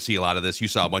you're going to see a lot of this. You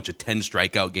saw a bunch of 10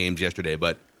 strikeout games yesterday,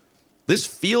 but this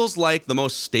feels like the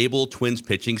most stable Twins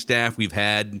pitching staff we've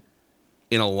had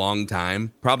in a long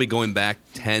time, probably going back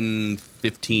 10,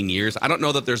 15 years. I don't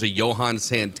know that there's a Johan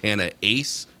Santana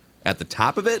ace at the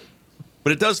top of it,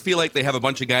 but it does feel like they have a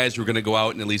bunch of guys who are going to go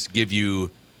out and at least give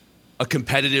you a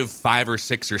competitive 5 or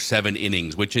 6 or 7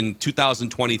 innings, which in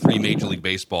 2023 Major League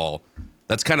Baseball,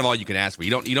 that's kind of all you can ask for.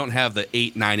 You don't have the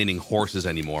 8, 9 inning horses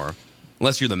anymore,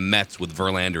 unless you're the Mets with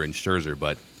Verlander and Scherzer.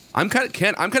 But I'm kind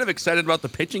of excited about the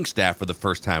pitching staff for the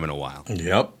first time in a while.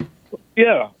 Yep.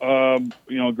 Yeah.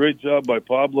 Great job by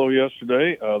Pablo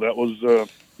yesterday. That was,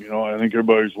 I think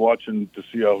everybody's watching to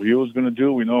see how he was going to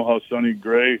do. We know how Sonny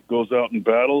Gray goes out and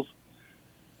battles.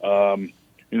 And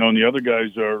the other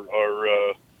guys are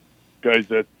guys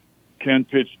that can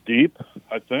pitch deep,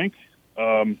 I think.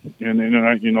 And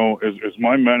as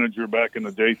my manager back in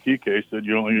the day, TK, said,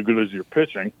 you're only as good as your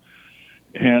pitching.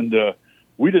 And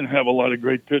we didn't have a lot of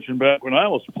great pitching back when I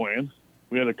was playing.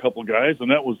 We had a couple guys,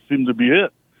 and that seemed to be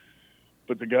it.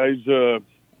 But the guys, the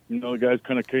guys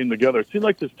kind of came together. It seemed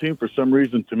like this team, for some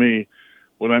reason, to me,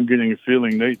 what I'm getting a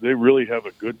feeling, they really have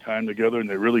a good time together, and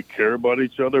they really care about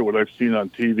each other. What I've seen on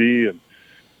TV and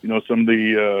some of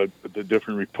the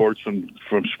different reports from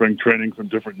spring training from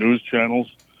different news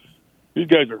channels. These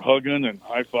guys are hugging and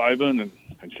high-fiving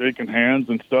and shaking hands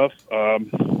and stuff.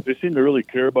 They seem to really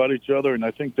care about each other, and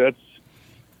I think that's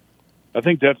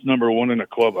number one in a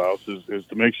clubhouse is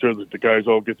to make sure that the guys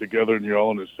all get together and you're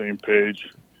all on the same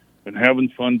page and having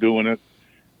fun doing it.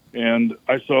 And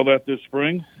I saw that this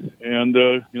spring, and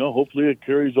hopefully it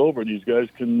carries over. These guys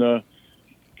can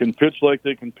pitch like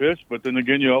they can pitch, but then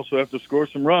again, you also have to score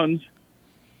some runs.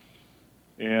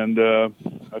 And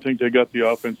I think they got the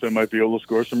offense that might be able to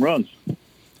score some runs.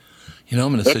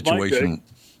 I'm in a situation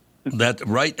and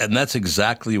that's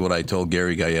exactly what I told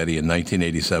Gary Gaetti in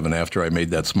 1987 after I made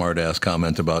that smart-ass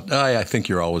comment about, I think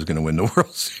you're always going to win the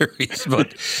World Series.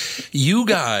 But you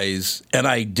guys, and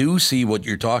I do see what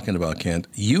you're talking about, Kent,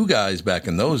 you guys back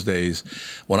in those days,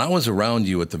 when I was around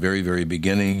you at the very, very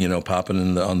beginning,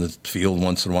 popping on the field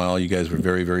once in a while, you guys were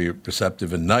very, very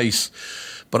receptive and nice.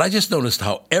 But I just noticed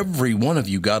how every one of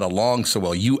you got along so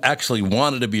well. You actually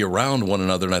wanted to be around one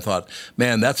another, and I thought,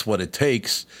 man, that's what it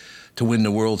takes to win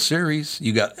the World Series.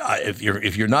 You got if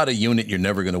you're not a unit, you're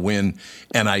never going to win.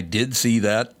 And I did see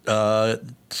that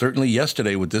certainly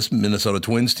yesterday with this Minnesota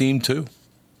Twins team too.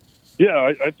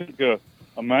 Yeah, I think a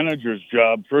manager's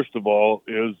job, first of all,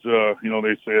 is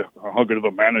they say how good of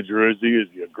a manager is he? Is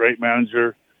he a great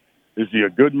manager? Is he a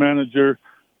good manager?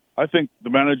 I think the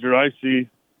manager I see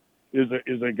is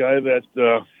a guy that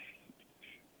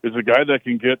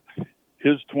can get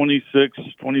his 26,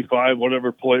 25,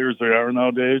 whatever players they are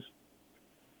nowadays,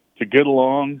 to get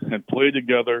along and play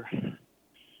together.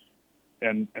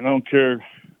 And I don't care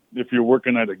if you're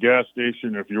working at a gas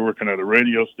station or if you're working at a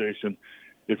radio station.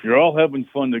 If you're all having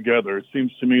fun together, it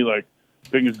seems to me like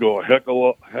things go a heck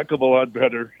of a lot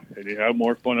better, and you have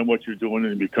more fun in what you're doing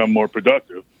and you become more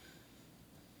productive.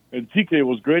 And TK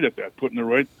was great at that, putting the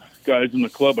right guys in the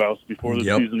clubhouse before the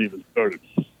season even started.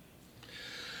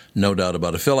 No doubt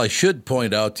about it. Phil, I should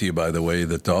point out to you, by the way,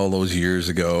 that all those years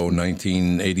ago,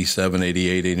 1987,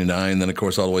 88, 89, then, of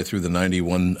course, all the way through the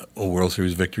 91 World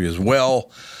Series victory as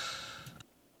well,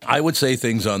 I would say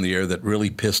things on the air that really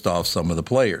pissed off some of the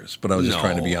players. But I was just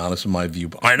trying to be honest in my view.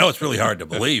 I know it's really hard to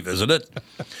believe, isn't it?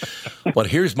 But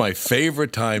here's my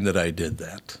favorite time that I did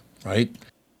that, right?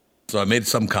 So I made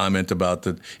some comment about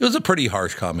that. It was a pretty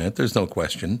harsh comment. There's no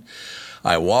question.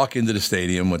 I walk into the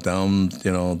stadium, went down,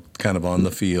 kind of on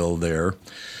the field there,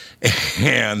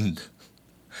 and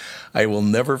I will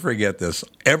never forget this.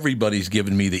 Everybody's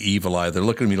giving me the evil eye. They're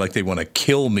looking at me like they want to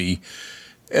kill me.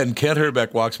 And Kent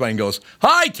Hrbek walks by and goes,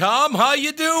 "Hi, Tom, how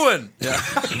you doing?" Yeah.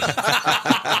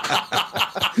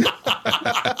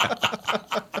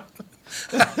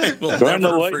 Trying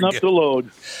to lighten up the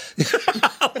load.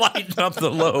 Lighten up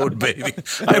the load, baby.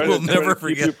 I will never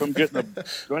forget.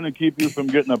 Trying to keep you from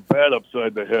getting a bat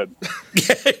upside the head.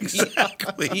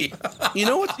 Exactly. You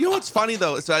know what's funny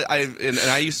though? So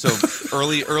I used to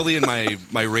early in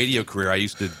my radio career, I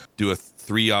used to do a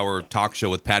 3-hour talk show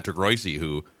with Patrick Royce,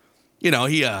 who,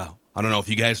 he I don't know if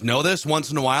you guys know this,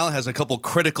 once in a while has a couple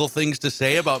critical things to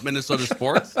say about Minnesota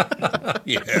sports.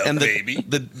 And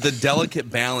the delicate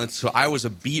balance. So I was a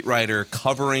beat writer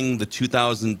covering the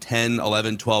 2010,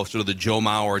 11, 12, sort of the Joe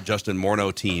Mauer, Justin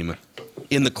Morneau team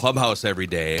in the clubhouse every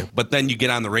day. But then you get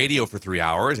on the radio for 3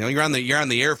 hours. You know, you're on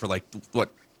the air for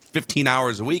 15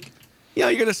 hours a week. You know,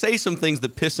 you're going to say some things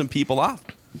that piss some people off.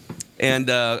 And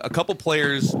a couple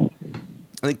players,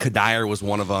 I think Kadire was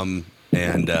one of them.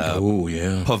 And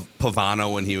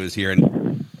Pavano when he was here,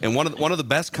 and one of the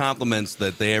best compliments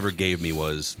that they ever gave me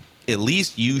was, at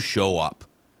least you show up.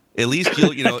 At least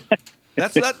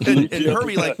that's not. And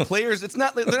Herbie, like players, they're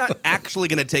not actually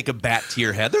going to take a bat to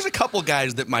your head. There's a couple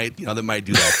guys that might do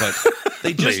that, but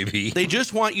they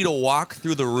just want you to walk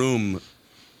through the room,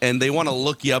 and they want to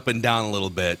look you up and down a little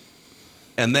bit,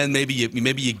 and then maybe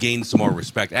you gain some more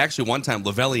respect. Actually, one time,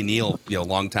 Lavelli Neal,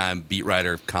 longtime beat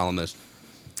writer, columnist.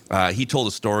 He told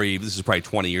a story, this is probably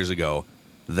 20 years ago,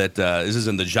 that this is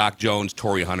in the Jacques Jones,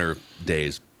 Torrey Hunter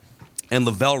days. And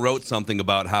Lavelle wrote something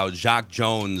about how Jacques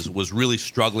Jones was really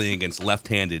struggling against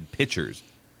left-handed pitchers.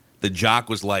 That Jacques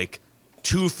was like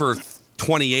 2 for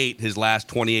 28, his last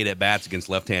 28 at-bats against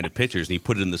left-handed pitchers, and he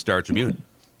put it in the Star Tribune.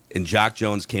 And Jacques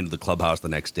Jones came to the clubhouse the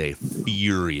next day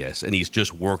furious, and he's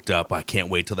just worked up. I can't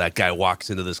wait till that guy walks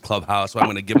into this clubhouse, so I'm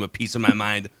going to give him a piece of my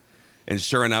mind. And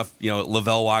sure enough,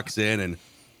 Lavelle walks in,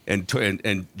 and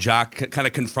Jock kind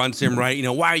of confronts him, right?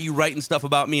 Why are you writing stuff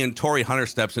about me? And Torrey Hunter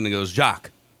steps in and goes,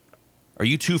 Jock, are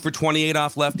you 2 for 28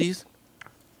 off lefties?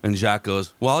 And Jock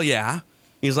goes, well, yeah.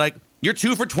 He's like, you're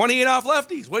 2 for 28 off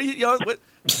lefties.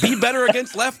 Be better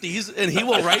against lefties, and he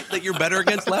will write that you're better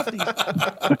against lefties.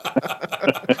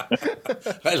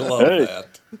 I love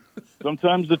that.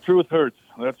 Sometimes the truth hurts.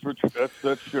 That's for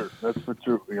that's sure. That's for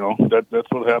true.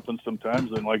 That's what happens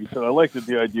sometimes. And like you said, I like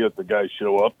the idea that the guys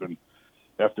show up and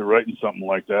after writing something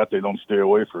like that, they don't stay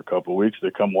away for a couple of weeks. They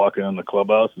come walking in the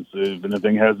clubhouse and say, if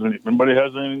anybody has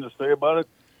anything to say about it.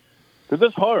 Because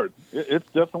it's hard. It's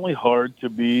definitely hard to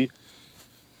be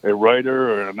a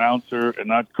writer or an announcer and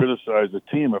not criticize a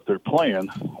team if they're playing.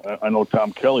 I know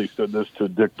Tom Kelly said this to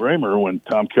Dick Bramer when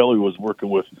Tom Kelly was working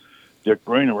with Dick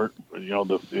Bramer,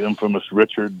 the infamous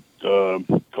Richard,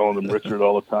 calling him Richard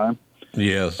all the time.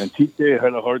 Yes. And TK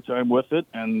had a hard time with it,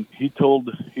 and he told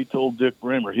Dick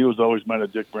Bramer, he was always mad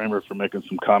at Dick Bramer for making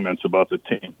some comments about the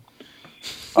team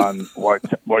on why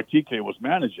TK was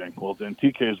managing. Well, then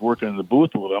TK is working in the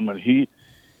booth with him, and he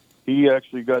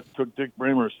actually took Dick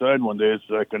Bramer aside one day and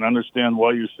said, I can understand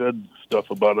why you said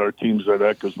stuff about our teams like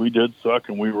that, because we did suck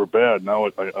and we were bad. Now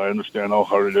I understand how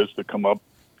hard it is to come up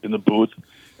in the booth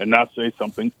and not say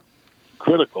something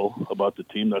critical about the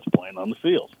team that's playing on the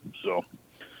field. So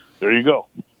there you go.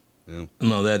 Yeah.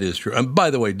 No, that is true. And by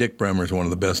the way, Dick Bremer is one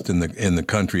of the best in the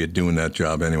country at doing that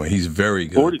job. Anyway, he's very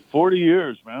good. 40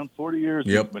 years, man. 40 years.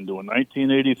 Yep. He's been doing.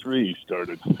 1983 he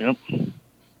started. Yep.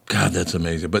 God, that's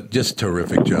amazing. But just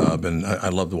terrific job, and I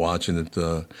loved watching it.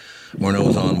 Morneau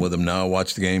was on with him now.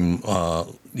 Watched the game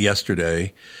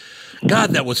yesterday.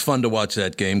 God, that was fun to watch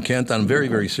that game, Kent. I'm very,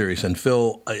 very serious. And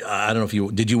Phil, I don't know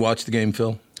if did you watch the game,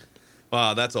 Phil?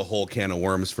 That's a whole can of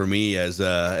worms for me as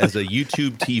a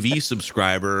YouTube TV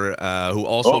subscriber who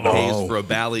also pays for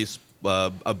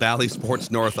a Bally Sports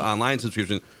North online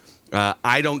subscription.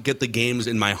 I don't get the games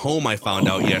in my home. I found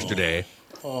out yesterday,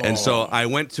 and so I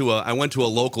went to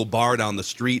a local bar down the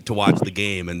street to watch the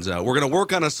game, and we're gonna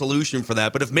work on a solution for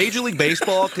that. But if Major League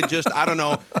Baseball could just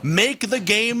make the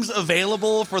games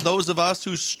available for those of us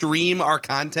who stream our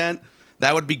content,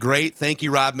 that would be great. Thank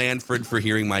you, Rob Manfred, for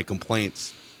hearing my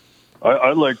complaints.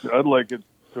 I'd like it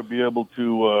to be able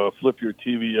to flip your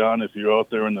TV on if you're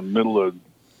out there in the middle of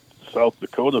South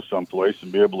Dakota someplace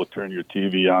and be able to turn your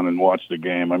TV on and watch the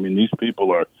game. I mean, these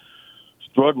people are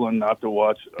struggling not to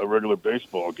watch a regular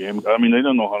baseball game. I mean, they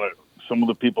don't know how to. Some of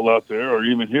the people out there, or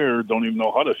even here, don't even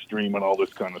know how to stream and all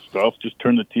this kind of stuff. Just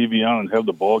turn the TV on and have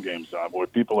the ball games on. Boy,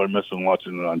 people are missing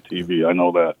watching it on TV. I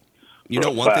know that.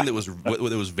 One thing that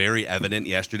was very evident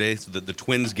yesterday, so the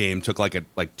Twins game took like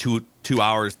 2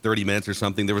 hours, 30 minutes or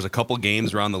something. There was a couple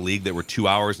games around the league that were 2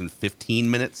 hours and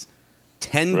 15 minutes.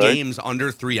 10 games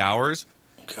under 3 hours.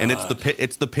 God. And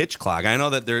it's the pitch clock. I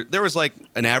know that there was like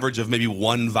an average of maybe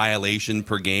 1 violation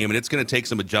per game, and it's going to take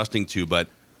some adjusting to, but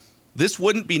this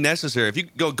wouldn't be necessary. If you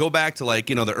go back to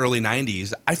the early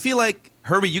 90s, I feel like,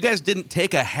 Herbie, you guys didn't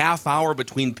take a half hour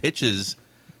between pitches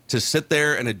to sit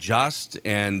there and adjust,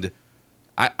 and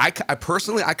I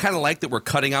personally kind of like that we're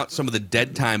cutting out some of the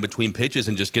dead time between pitches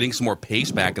and just getting some more pace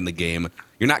back in the game.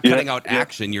 You're not cutting out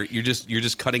action. You're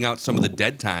just cutting out some of the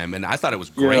dead time, and I thought it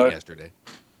was great yesterday.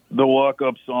 the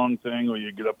walk-up song thing where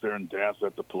you get up there and dance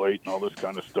at the plate and all this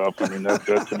kind of stuff. I mean, that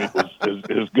to me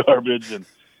is garbage.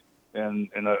 And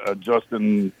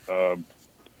adjusting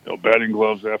batting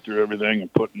gloves after everything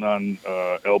and putting on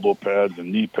elbow pads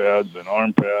and knee pads and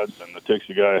arm pads, and it takes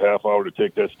a guy a half hour to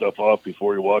take that stuff off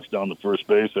before he walks down the first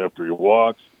base after he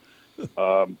walks. They've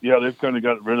kind of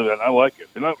got rid of that, and I like it.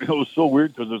 And it was so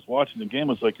weird because I was watching the game.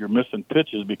 It's like you're missing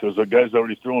pitches because the guy's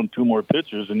already throwing 2 more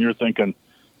pitches, and you're thinking,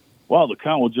 wow, the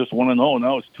count was just 1-0,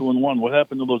 now it's 2-1. What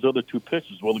happened to those other 2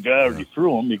 pitches? Well, the guy already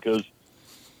threw them because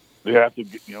they have to,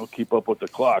 keep up with the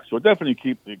clock. So it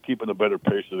definitely keeping a better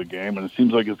pace of the game, and it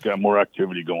seems like it's got more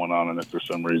activity going on in it for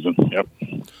some reason. Yep,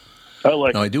 I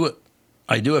like. Now,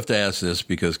 I do have to ask this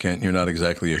because Kent, you're not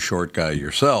exactly a short guy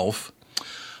yourself,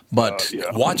 but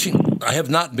watching, I have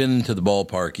not been to the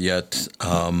ballpark yet.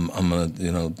 I'm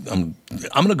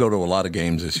gonna go to a lot of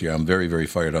games this year. I'm very, very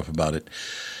fired up about it.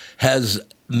 Has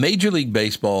Major League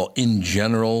Baseball in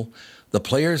general, the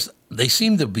players, they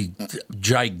seem to be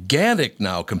gigantic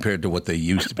now compared to what they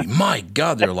used to be. My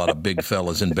God, there are a lot of big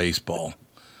fellas in baseball,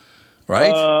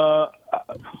 right? I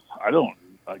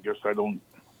guess I don't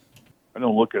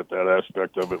look at that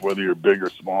aspect of it, whether you're big or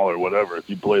small or whatever. If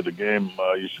you play the game,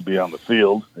 you should be on the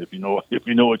field. If you know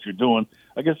what you're doing.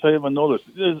 I guess I haven't noticed.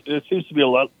 It seems to be a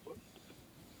lot.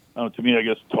 To me, I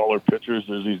guess taller pitchers.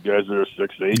 There's these guys that are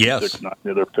 6'8", 6'9",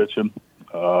 that are pitching.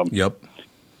 Yep.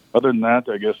 Other than that,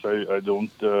 I guess I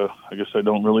don't. I guess I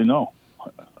don't really know. I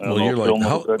don't know you're if Phil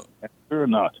knows that answer or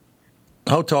not.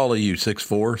 How tall are you?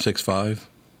 6'4", 6'5"?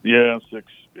 Yeah, 6.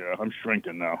 Yeah, I'm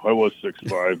shrinking now. I was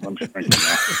 6'5". I'm shrinking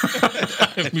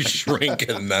now. I'm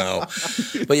shrinking now.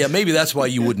 But yeah, maybe that's why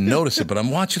you wouldn't notice it. But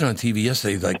I'm watching on TV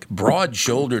yesterday, like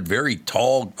broad-shouldered, very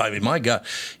tall. I mean, my God.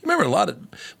 You remember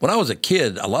when I was a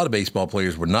kid, a lot of baseball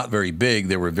players were not very big.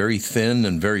 They were very thin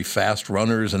and very fast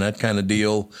runners and that kind of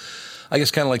deal. I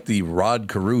guess kind of like the Rod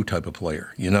Carew type of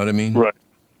player. You know what I mean? Right.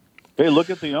 Hey, look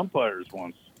at the umpires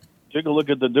once. Take a look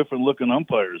at the different-looking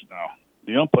umpires now.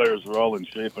 The umpires are all in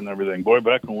shape and everything. Boy,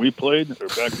 back when we played, or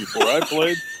back before I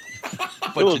played,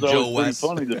 it was always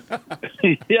pretty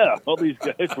funny. Yeah, all these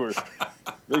guys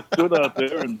they stood out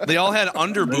there. And they all had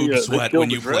underboob sweat when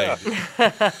you played.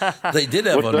 They did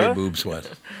have underboob sweat.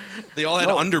 They all had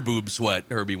underboob sweat,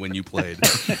 Herbie, when you played.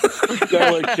 A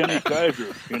guy like Kenny Kaiser,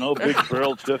 big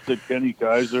barrel-chested Kenny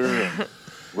Kaiser, and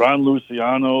Ron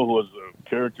Luciano, who was a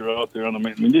character out there on the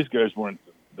main. I mean, these guys weren't,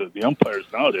 the umpires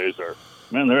nowadays are,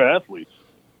 man, they're athletes.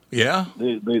 Yeah?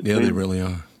 They really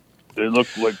are. They look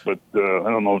like, but I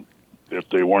don't know if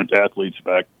they weren't athletes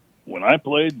back when I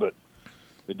played, but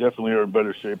they definitely are in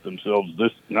better shape themselves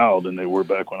now than they were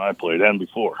back when I played and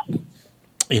before.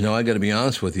 I got to be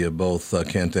honest with you, both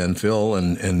Kent and Phil,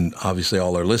 and obviously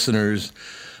all our listeners,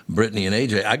 Brittany and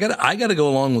AJ. I got to go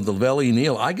along with Lavelli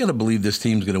Neal. I got to believe this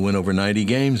team's going to win over 90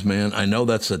 games, man. I know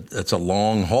that's a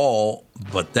long haul,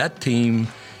 but that team,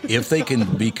 if they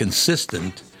can be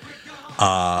consistent,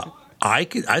 I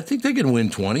think they can win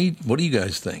 20. What do you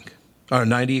guys think? Or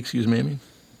 90, excuse me. I mean.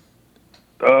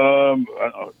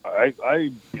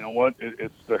 You know what?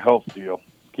 It's the health deal.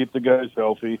 Keep the guys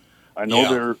healthy. I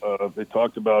know they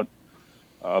talked about.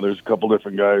 There's a couple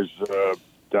different guys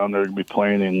down there going to be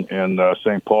playing in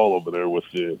St. Paul over there with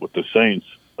the Saints,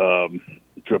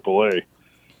 AAA.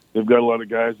 They've got a lot of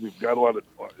guys. We've got a lot of.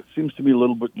 It seems to be a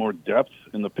little bit more depth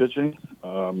in the pitching.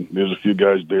 There's a few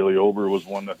guys. Bailey Ober was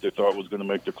one that they thought was going to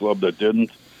make the club that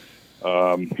didn't.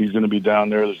 He's going to be down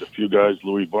there. There's a few guys.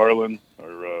 Louis Varlin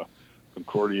or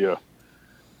Concordia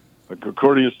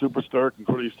superstar,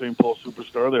 Concordia St. Paul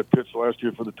superstar that pitched last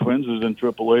year for the Twins is in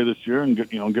AAA this year and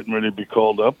getting ready to be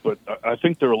called up. But I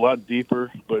think they're a lot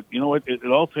deeper. But you know what? It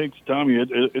all takes, Tommy.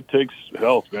 It takes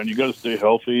health, man. You got to stay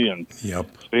healthy and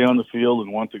stay on the field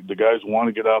and the guys want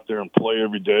to get out there and play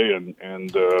every day.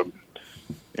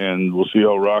 And we'll see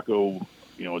how Rocco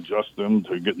adjusts them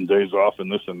to getting days off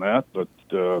and this and that. But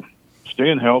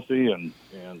staying healthy and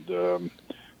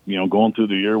going through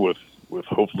the year with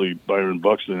hopefully Byron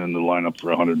Buxton in the lineup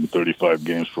for 135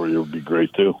 games for you would be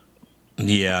great too.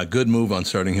 Yeah, good move on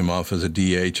starting him off as a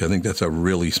DH. I think that's a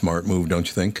really smart move, don't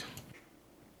you think?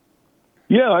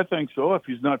 Yeah, I think so. If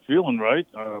he's not feeling right,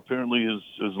 apparently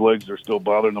his legs are still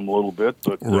bothering him a little bit.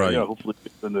 But yeah, hopefully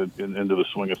into the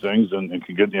swing of things and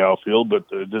can get in the outfield. But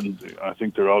I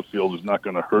think their outfield is not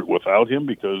going to hurt without him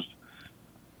because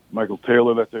Michael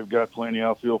Taylor that they've got playing the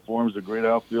outfield for him is a great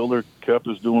outfielder. Kep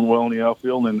is doing well in the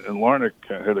outfield, and Larnach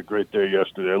had a great day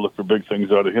yesterday. I look for big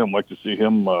things out of him. I'd like to see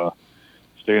him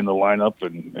stay in the lineup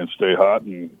and stay hot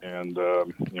and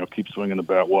keep swinging the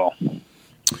bat well.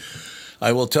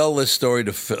 I will tell this story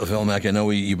to Phil Mackey. I know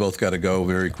you both got to go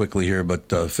very quickly here,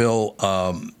 but Phil,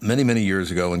 many, many years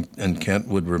ago, and Kent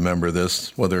would remember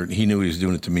this, whether he knew he was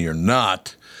doing it to me or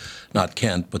not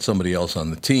Kent, but somebody else on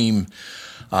the team.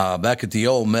 Back at the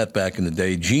old Met back in the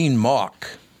day, Gene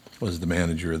Mauch was the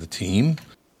manager of the team.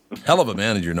 Hell of a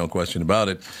manager, no question about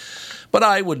it. But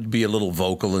I would be a little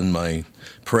vocal in my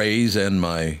praise and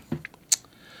my,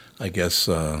 I guess,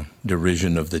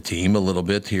 derision of the team a little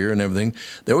bit here and everything.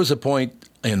 There was a point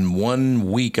in 1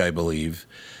 week, I believe,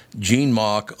 Gene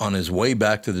Mauch, on his way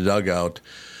back to the dugout,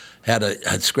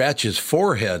 had scratched his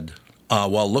forehead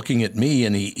while looking at me,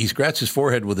 and he scratched his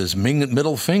forehead with his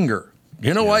middle finger.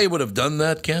 You know why he would have done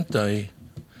that, Kent?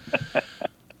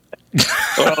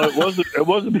 Well, it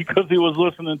wasn't because he was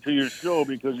listening to your show,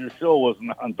 because your show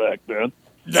wasn't on back then.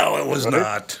 No, it was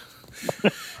not.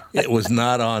 It was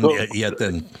not on yet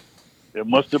then. It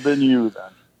must have been you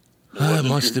then. It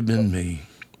must have been me.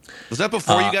 Was that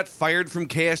before you got fired from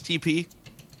KSTP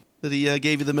that he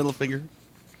gave you the middle finger?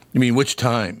 You mean which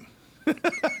time?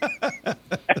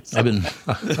 I've been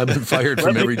fired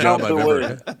from every job I've ever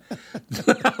had.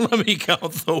 Let me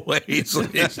count the ways,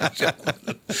 ladies and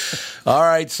gentlemen. All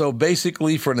right, so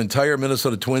basically for an entire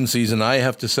Minnesota Twin season, I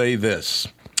have to say this.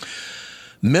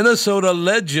 Minnesota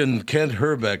legend Kent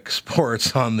Hrbek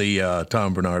sports on the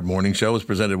Tom Barnard Morning Show is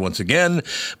presented once again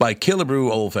by Killebrew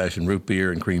Old-Fashioned Root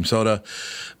Beer and Cream Soda.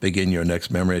 Begin your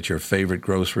next memory at your favorite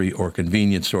grocery or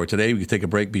convenience store. Today, we can take a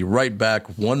break, be right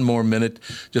back. 1 more minute,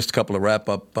 just a couple of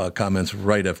wrap-up comments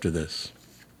right after this.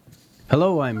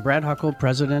 Hello, I'm Brad Huckle,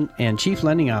 President and Chief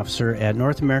Lending Officer at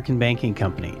North American Banking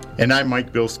Company. And I'm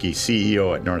Mike Bilski,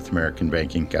 CEO at North American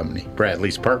Banking Company,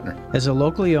 Bradley's partner. As a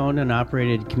locally owned and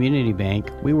operated community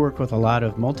bank, we work with a lot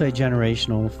of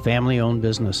multi-generational, family-owned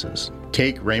businesses.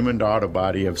 Take Raymond Auto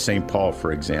Body of St. Paul,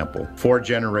 for example. 4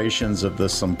 generations of the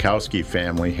Sumkowski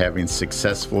family having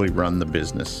successfully run the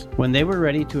business. When they were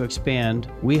ready to expand,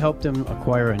 we helped them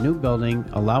acquire a new building,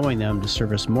 allowing them to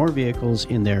service more vehicles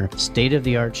in their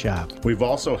state-of-the-art shop. We've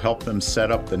also helped them set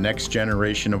up the next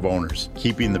generation of owners,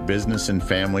 keeping the business and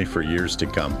family for years to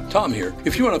come. Tom here.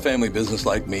 If you run a family business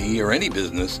like me or any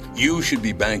business, you should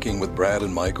be banking with Brad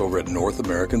and Mike over at North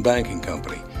American Banking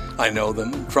Company. I know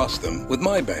them and trust them with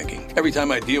my banking. Every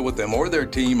time I deal with them or their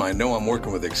team, I know I'm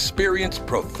working with experienced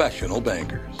professional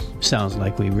bankers. Sounds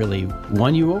like we really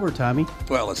won you over, Tommy.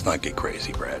 Well, let's not get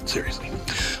crazy, Brad. Seriously.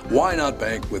 Why not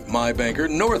bank with my banker,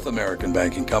 North American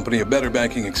Banking Company, a better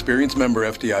banking experience, member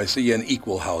FDIC, and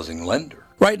equal housing lender?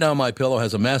 Right now, MyPillow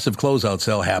has a massive closeout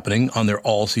sale happening on their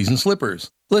all-season slippers.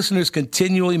 Listeners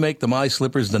continually make the My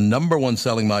Slippers the #1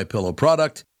 selling MyPillow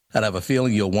product, and I have a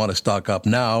feeling you'll want to stock up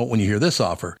now when you hear this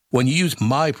offer. When you use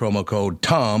my promo code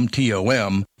TOM,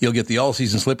 T-O-M, you'll get the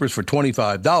all-season slippers for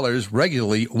 $25,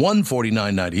 regularly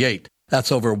 $149.98.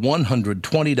 That's over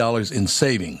 $120 in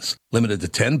savings. Limited to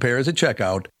 10 pairs at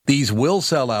checkout. These will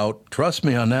sell out. Trust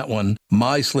me on that one.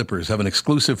 My Slippers have an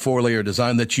exclusive 4-layer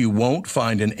design that you won't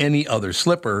find in any other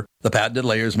slipper. The patented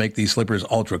layers make these slippers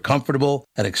ultra comfortable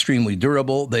and extremely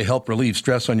durable. They help relieve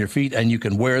stress on your feet, and you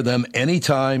can wear them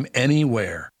anytime,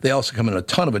 anywhere. They also come in a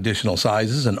ton of additional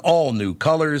sizes and all new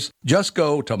colors. Just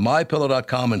go to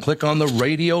mypillow.com and click on the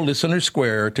radio listener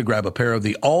square to grab a pair of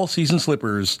the all-season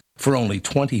slippers for only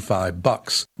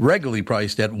 $25, regularly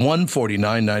priced at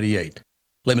 $149.98.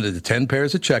 Limited to 10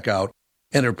 pairs at checkout.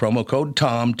 Enter promo code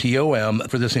TOM, T-O-M,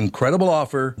 for this incredible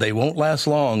offer. They won't last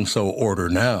long, so order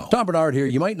now. Tom Barnard here.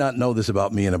 You might not know this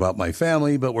about me and about my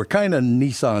family, but we're kind of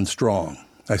Nissan strong.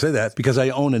 I say that because I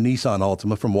own a Nissan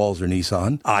Altima from Walser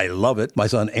Nissan. I love it. My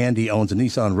son Andy owns a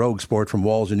Nissan Rogue Sport from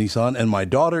Walser Nissan, and my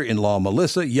daughter-in-law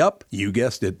Melissa, yup, you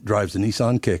guessed it, drives the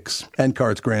Nissan Kicks. And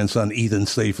carts grandson Ethan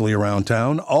safely around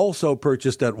town, also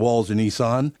purchased at Walser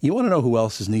Nissan. You want to know who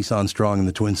else is Nissan strong in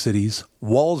the Twin Cities?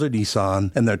 Walser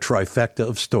Nissan and their trifecta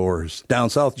of stores.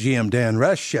 Down south, GM Dan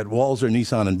Resch at Walser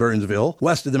Nissan in Burnsville.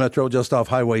 West of the Metro, just off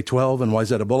Highway 12 and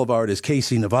Wayzata Boulevard, is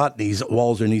Casey Novotny's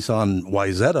Walser Nissan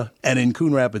Wayzata. And in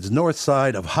Coon Rapids, north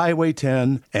side of Highway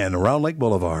 10 and Round Lake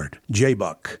Boulevard,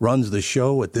 J-Buck runs the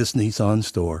show at this Nissan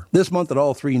store. This month at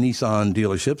all 3 Nissan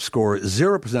dealerships, score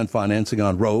 0% financing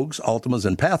on Rogues, Altimas,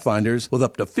 and Pathfinders with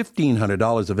up to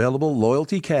 $1,500 available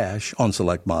loyalty cash on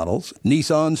select models.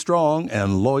 Nissan strong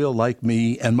and loyal like me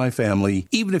and my family.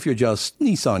 Even if you're just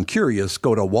Nissan curious,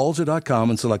 go to Walser.com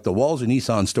and select the Walser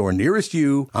Nissan store nearest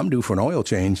you. I'm due for an oil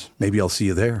change. Maybe I'll see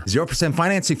you there. 0%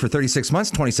 financing for 36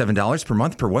 months, $27 per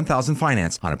month per 1,000 finance.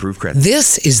 finance on approved credit.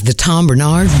 This is the Tom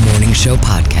Barnard Morning Show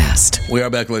podcast. We are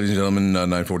back, ladies and gentlemen.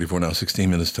 9:44 now, 16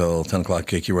 minutes till 10 o'clock,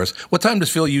 KQRS. What time does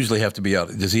Phil usually have to be out?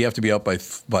 Does he have to be out by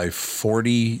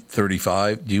 40,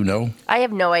 35? Do you know? I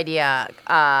have no idea.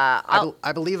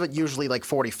 I believe it usually like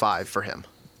 45 for him.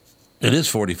 It is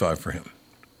 45 for him.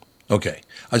 Okay.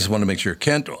 I just want to make sure.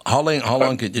 Kent, how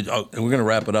long could you, we're going to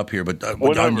wrap it up here, but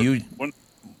whatever.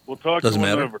 We'll talk doesn't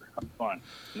matter. Whenever. Fine.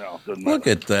 No, doesn't matter. Look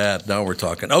at that. Now we're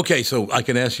talking. Okay, so I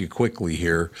can ask you quickly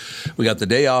here. We got the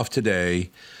day off today,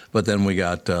 but then we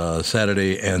got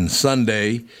Saturday and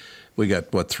Sunday. We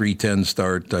got, 3:10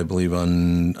 start, I believe, I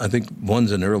think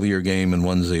one's an earlier game and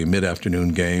one's a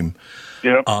mid-afternoon game.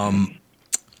 Yep.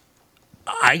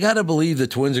 I got to believe the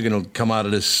Twins are going to come out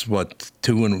of this,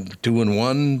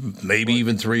 2-1, maybe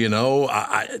even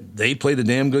 3-0. They played a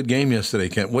damn good game yesterday,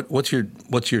 Kent. What's your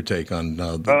take on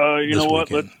you this know what?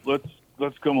 weekend?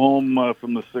 Let's come home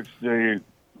from the 6-day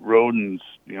road and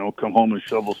come home and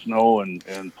shovel snow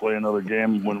and play another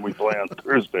game when we play on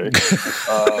Thursday.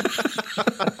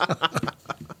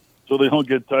 So they don't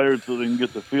get tired, so they can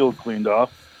get the field cleaned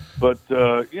off. But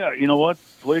yeah, you know what?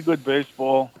 Play good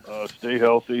baseball, stay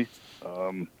healthy,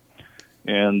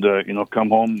 and come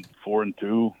home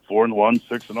 4-2, 4-1,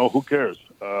 6-0. Who cares?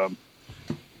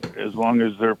 As long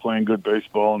as they're playing good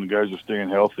baseball and the guys are staying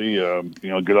healthy,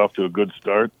 get off to a good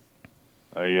start.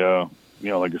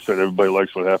 Like I said, everybody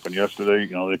likes what happened yesterday.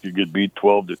 They could get beat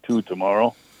 12-2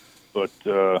 tomorrow, but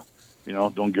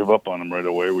don't give up on them right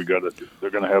away. They're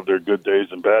going to have their good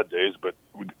days and bad days, but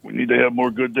we need to have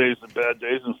more good days than bad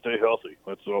days and stay healthy.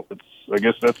 That's all. I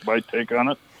guess that's my take on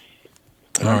it.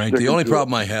 All right. The only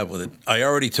problem I have with it, I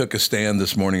already took a stand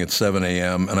this morning at 7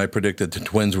 a.m., and I predicted the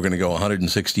Twins were going to go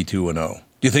 162-0. Do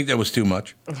you think that was too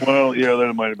much? Well, yeah,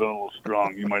 that might have been a little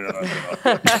strong. You might not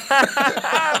have.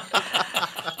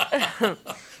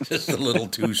 Just a little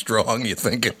too strong, you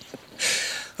thinking?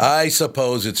 I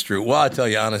suppose it's true. Well, I tell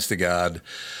you, honest to God,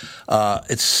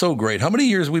 it's so great. How many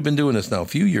years have we been doing this now? A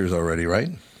few years already, right?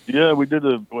 Yeah, we did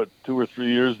 2 or 3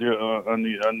 years on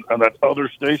that other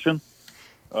station.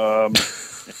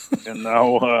 And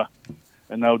now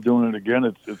doing it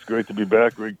again. It's great to be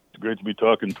back. Great to be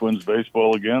talking Twins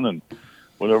baseball again, and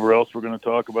whatever else we're going to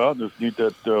talk about. It's neat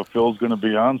that Phil's going to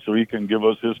be on, so he can give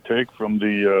us his take from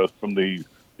the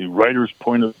writer's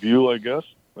point of view. I guess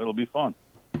that'll be fun.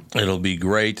 It'll be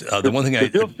great. The one thing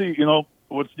he'll see,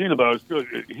 what's neat about it is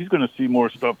he's going to see more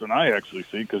stuff than I actually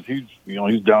see because he's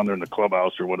down there in the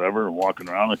clubhouse or whatever and walking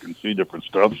around and can see different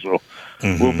stuff. So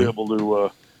we'll be able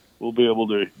to. We'll be able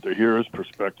to hear his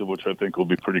perspective, which I think will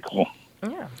be pretty cool.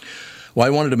 Yeah. Well, I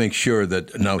wanted to make sure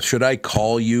that now, should I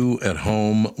call you at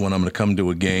home when I'm going to come to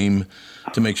a game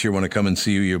to make sure when I come and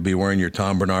see you, you'll be wearing your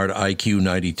Tom Barnard IQ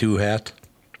 92 hat?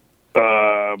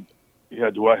 Yeah.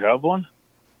 Do I have one?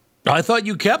 I thought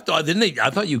you kept. Didn't they? I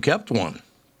thought you kept one.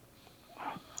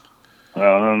 I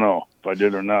don't know if I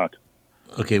did or not.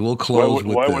 Okay, we'll close with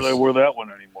this. Why would I wear that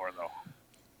one anymore, though?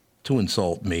 To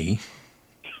insult me.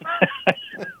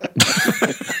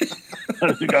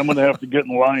 I think I'm going to have to get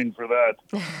in line for that.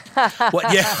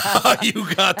 What? Yeah, you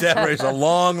got that right. It's a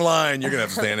long line you're going to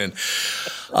have to stand in.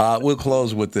 We'll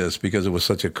close with this because it was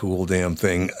such a cool damn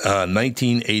thing.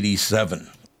 1987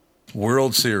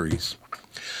 World Series.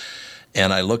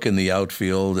 And I look in the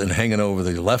outfield and hanging over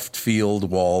the left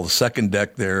field wall, the second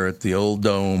deck there at the old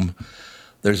dome,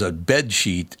 there's a bed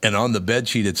sheet, and on the bed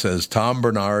sheet it says Tom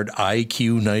Barnard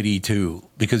IQ 92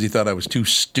 because he thought I was too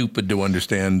stupid to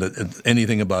understand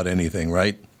anything about anything,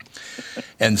 right?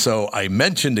 And so I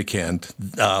mentioned to Kent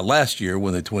last year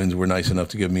when the Twins were nice enough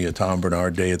to give me a Tom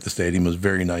Barnard day at the stadium. It was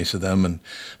very nice of them, and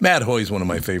Matt Hoy's one of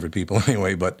my favorite people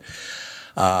anyway, but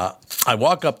I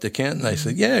walk up to Kent and I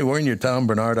said, yeah, you're wearing your Tom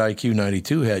Barnard IQ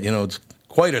 92 hat. It's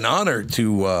quite an honor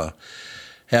to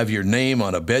have your name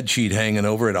on a bed sheet hanging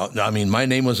over it. I mean, my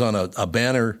name was on a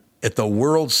banner at the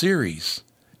World Series.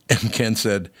 And Ken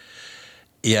said,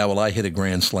 yeah, well, I hit a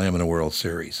grand slam in a World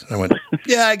Series. And I went,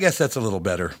 yeah, I guess that's a little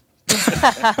better.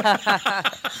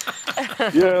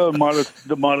 Yeah,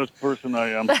 the modest person I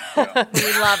am. Yeah.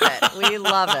 We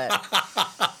love it.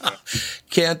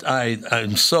 Kent,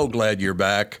 I'm so glad you're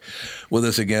back with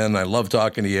us again. I love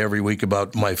talking to you every week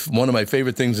about one of my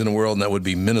favorite things in the world, and that would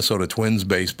be Minnesota Twins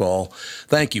baseball.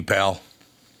 Thank you, pal.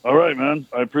 All right, man.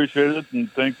 I appreciate it,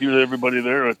 and thank you to everybody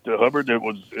there at Hubbard.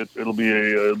 It'll be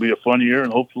a fun year,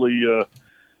 and hopefully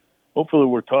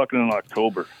we're talking in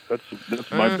October. That's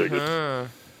my biggest.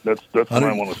 That's when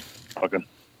I want to start talking.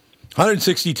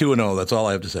 162-0. That's all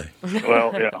I have to say.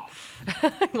 Well, yeah.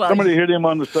 Somebody hit him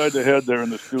on the side of the head there in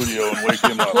the studio and wake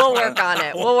him up. We'll work on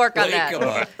it. We'll work on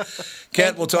that.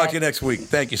 Kent, we'll talk to you next week.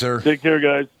 Thank you, sir. Take care,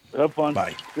 guys. Have fun.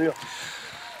 Bye. See ya.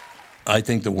 I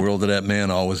think the world of that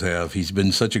man, always have. He's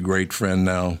been such a great friend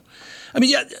now. I mean,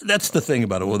 yeah, that's the thing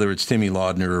about it, whether it's Timmy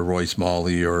Laudner or Roy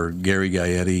Smalley or Gary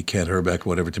Gaetti, Kent Hrbek,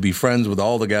 whatever, to be friends with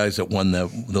all the guys that won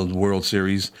those World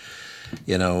Series.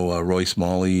 You know, Roy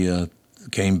Smalley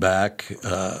came back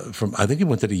from, I think he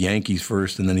went to the Yankees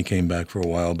first, and then he came back for a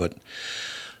while, but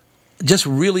just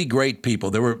really great people.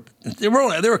 There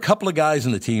were a couple of guys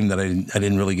in the team that I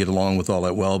didn't really get along with all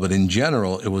that well, but in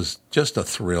general, it was just a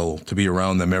thrill to be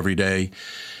around them every day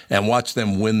and watch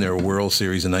them win their World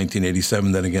Series in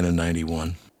 1987, then again in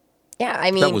 91. Yeah,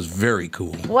 I mean, that was very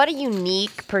cool. What a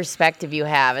unique perspective you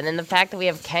have. And then the fact that we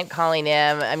have Kent calling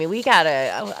him, I mean,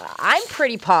 I'm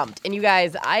pretty pumped. And you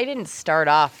guys, I didn't start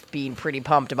off being pretty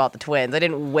pumped about the Twins. I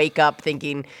didn't wake up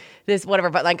thinking this, whatever,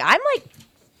 but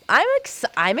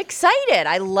I'm excited.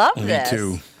 I love this. Me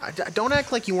too. Don't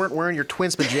act like you weren't wearing your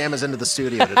Twins pajamas into the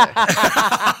studio today.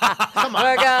 Come on.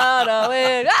 We're gonna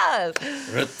win.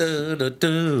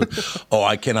 Oh,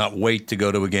 I cannot wait to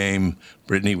go to a game,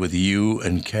 Brittany, with you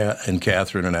and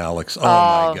Catherine and Alex. Oh,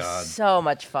 my God. So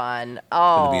much fun.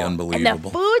 Oh, it's going to be unbelievable. And the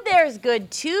food there is good,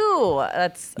 too.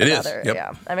 That's another, Yep.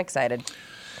 Yeah, I'm excited.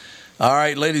 All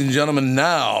right, ladies and gentlemen,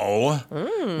 now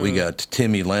we got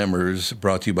Timmy Lammers,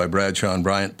 brought to you by Bradshaw and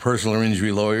Bryant, personal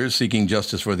injury lawyers seeking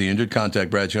justice for the injured.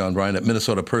 Contact Bradshaw and Bryant at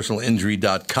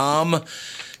MinnesotaPersonalInjury.com.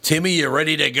 Timmy, you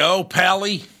ready to go,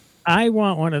 Pally? I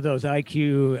want one of those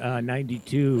IQ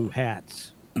 92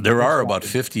 hats. There are about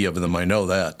 50 of them, I know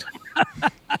that.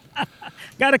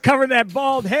 Got to cover that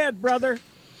bald head, brother.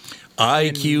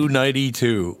 IQ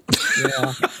 92.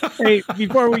 Yeah. Hey,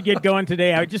 before we get going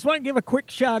today, I just want to give a quick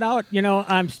shout out. You know,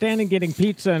 I'm standing getting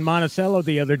pizza in Monticello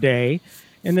the other day,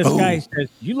 and this guy says,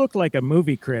 "You look like a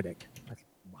movie critic." I said,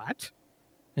 what?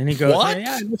 And he goes, What?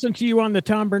 "Yeah, I listened to you on the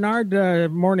Tom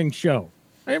Barnard morning show."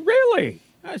 I said, really?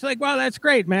 I was like, "Wow, that's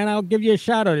great, man. I'll give you a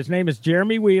shout out." His name is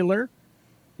Jeremy Wheeler.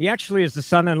 He actually is the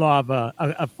son-in-law of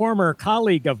a former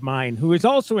colleague of mine who is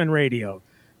also in radio.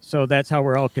 So that's how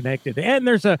we're all connected. And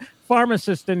there's a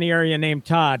pharmacist in the area named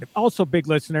Todd, also big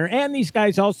listener. And these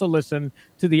guys also listen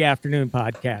to the afternoon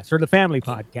podcast, or the family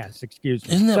podcast, excuse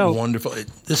me. Isn't that wonderful?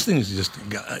 This thing's just,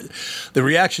 the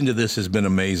reaction to this has been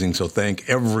amazing. So thank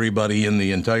everybody in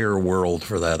the entire world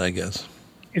for that, I guess.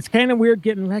 It's kind of weird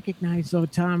getting recognized, though,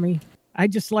 Tommy. I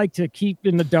just like to keep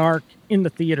in the dark in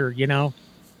the theater, you know.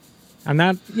 I'm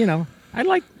not, you know, I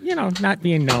like, you know, not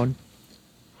being known.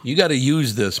 You got to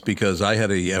use this because I had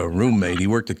a roommate. He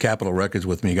worked at Capitol Records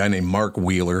with me, a guy named Mark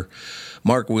Wheeler.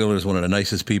 Mark Wheeler is one of the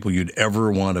nicest people you'd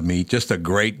ever want to meet. Just a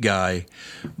great guy.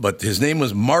 But his name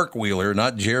was Mark Wheeler,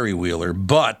 not Jerry Wheeler.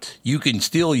 But you can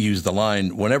still use the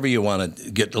line whenever you want to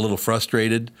get a little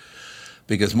frustrated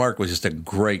because Mark was just a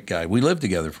great guy. We lived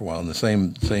together for a while in the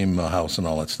same house and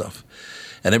all that stuff.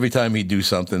 And every time he'd do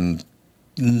something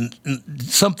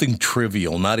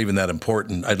trivial, not even that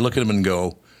important, I'd look at him and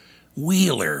go,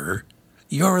 Wheeler,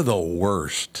 you're the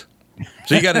worst.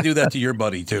 So you got to do that to your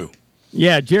buddy, too.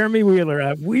 Yeah, Jeremy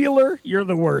Wheeler. Wheeler, you're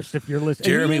the worst if you're listening.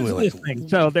 Jeremy Wheeler. Listening.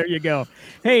 So there you go.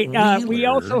 Hey, we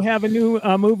also have a new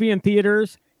movie in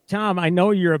theaters. Tom, I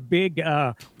know you're a big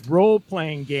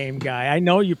role-playing game guy. I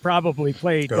know you probably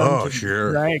play Dungeons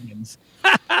and Dragons.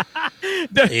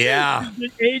 Yeah.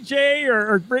 AJ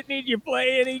or Brittany, do you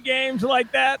play any games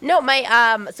like that? No,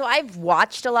 so I've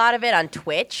watched a lot of it on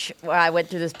Twitch. I went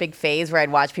through this big phase where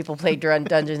I'd watch people play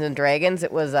Dungeons and Dragons.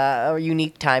 It was a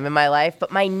unique time in my life.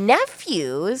 But my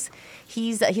nephews,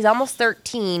 he's almost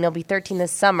 13. He'll be 13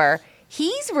 this summer.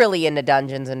 He's really into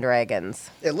Dungeons and Dragons.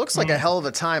 It looks like a hell of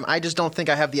a time. I just don't think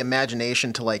I have the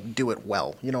imagination to do it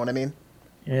well. You know what I mean?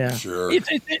 Yeah, sure.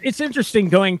 It's interesting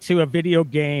going to a video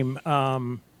game /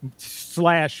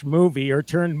 movie or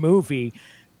turned movie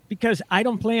because I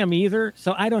don't play them either,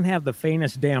 so I don't have the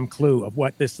faintest damn clue of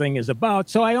what this thing is about.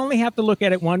 So I only have to look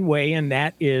at it one way, and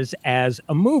that is as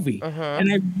a movie.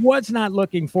 And I was not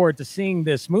looking forward to seeing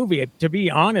this movie, to be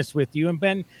honest with you. And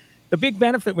Ben, the big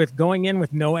benefit with going in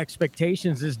with no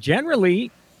expectations is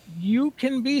generally you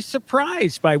can be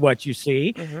surprised by what you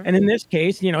see. And in this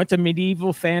case, you know, it's a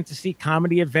medieval fantasy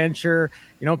comedy adventure,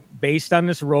 you know, based on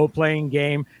this role-playing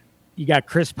game. You got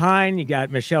Chris Pine, you got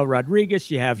Michelle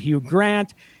Rodriguez, you have Hugh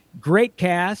Grant, great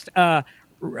cast.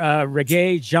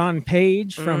 Reggae John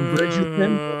Page from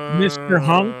Bridgerton, Mr.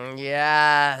 Hunk.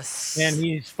 Yes. And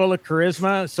he's full of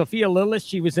charisma. Sophia Lillis,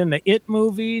 she was in the It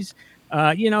movies.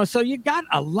 You know, so you got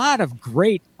a lot of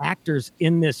great actors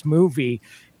in this movie.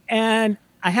 And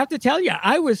I have to tell you,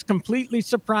 I was completely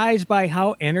surprised by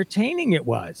how entertaining it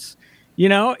was. You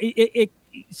know,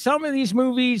 some of these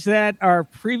movies that are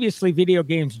previously video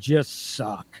games just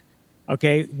suck.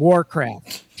 Okay,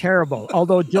 Warcraft, terrible.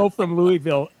 Although Joe from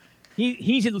Louisville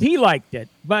he liked it,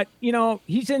 but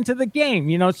he's into the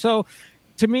game, so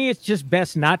to me it's just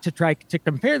best not to try to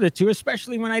compare the two,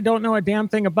 especially when I don't know a damn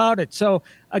thing about it. So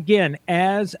again,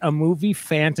 as a movie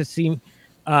fantasy,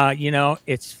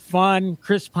 it's fun.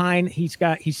 Chris Pine, he's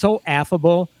so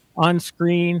affable on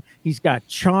screen. He's got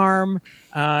charm.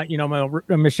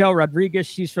 Michelle Rodriguez,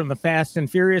 she's from the Fast and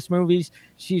Furious movies.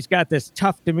 She's got this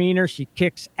tough demeanor. She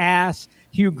kicks ass.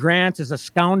 Hugh Grant is a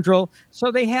scoundrel.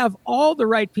 So they have all the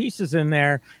right pieces in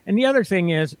there. And the other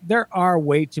thing is, there are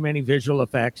way too many visual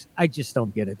effects. I just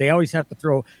don't get it. They always have to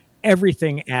throw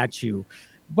everything at you.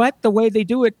 But the way they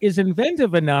do it is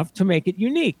inventive enough to make it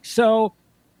unique. So,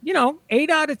 8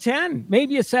 out of 10,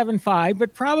 maybe a 7.5,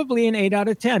 but probably an 8 out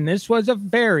of 10. This was a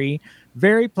very,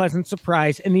 very pleasant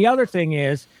surprise. And the other thing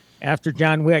is, after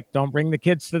John Wick, don't bring the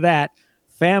kids to that.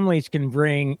 Families can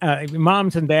bring,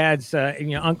 moms and dads,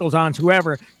 uncles, aunts,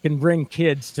 whoever can bring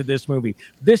kids to this movie.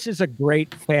 This is a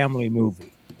great family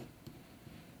movie.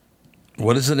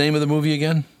 What is the name of the movie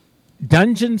again?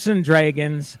 Dungeons and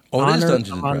Dragons. Oh, it is Honor Dungeons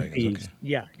and Among Dragons. Thieves.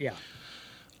 Okay. Yeah.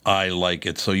 I like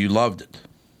it. So you loved it.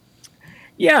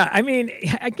 Yeah, I mean,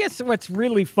 I guess what's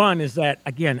really fun is that,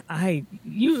 again,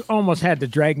 you almost had to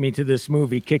drag me to this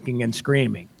movie kicking and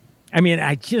screaming. I mean,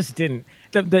 I just didn't.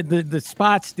 The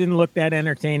spots didn't look that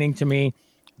entertaining to me.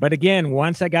 But again,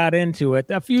 once I got into it,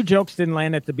 a few jokes didn't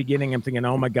land at the beginning. I'm thinking,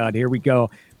 oh, my God, here we go.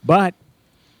 But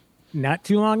not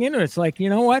too long into it, it's like, you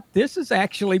know what? This is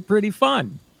actually pretty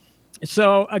fun.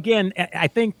 So, again, I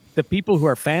think the people who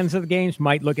are fans of the games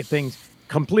might look at things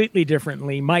completely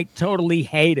differently, might totally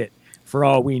hate it for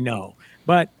all we know.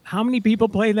 But how many people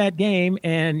play that game,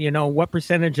 and, what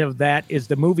percentage of that is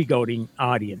the movie-going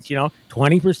audience? 20%,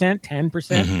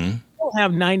 10%? We'll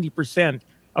have 90%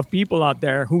 of people out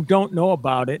there who don't know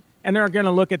about it, and they're going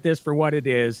to look at this for what it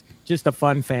is, just a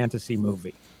fun fantasy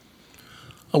movie.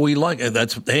 Oh, we like it.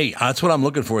 That's what I'm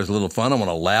looking for, is a little fun. I want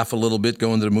to laugh a little bit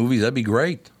going to the movies. That'd be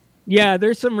great. Yeah,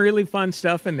 there's some really fun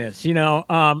stuff in this.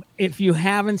 If you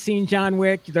haven't seen John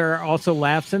Wick, there are also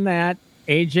laughs in that.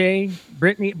 AJ,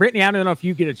 Brittany, I don't know if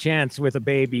you get a chance with a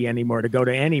baby anymore to go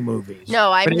to any movies.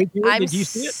 No, did you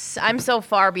see it? I'm so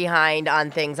far behind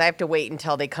on things. I have to wait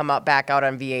until they come back out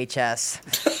on VHS.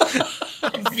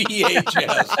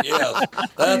 VHS, yes.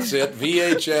 That's it,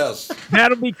 VHS.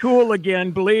 That'll be cool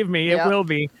again, believe me, it will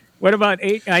be. What about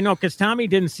 8? I know, because Tommy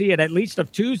didn't see it. At least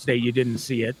of Tuesday, you didn't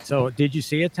see it. So did you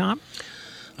see it, Tom?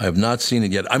 I have not seen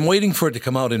it yet. I'm waiting for it to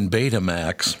come out in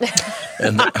Betamax.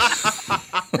 And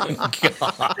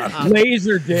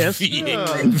Laserdisc.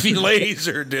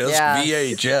 Laserdisc, Yeah.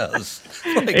 VHS.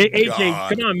 Hey, AJ,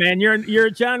 come on, man. You're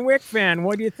a John Wick fan.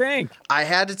 What do you think? I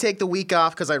had to take the week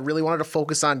off because I really wanted to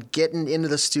focus on getting into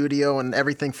the studio and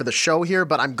everything for the show here,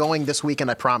 but I'm going this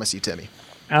weekend, I promise you, Timmy.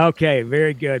 Okay,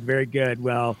 very good, very good.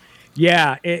 Well,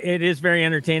 yeah, it is very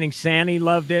entertaining. Sandy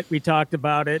loved it. We talked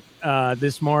about it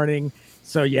this morning.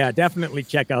 So, yeah, definitely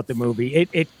check out the movie.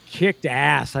 It kicked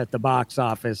ass at the box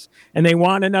office, and they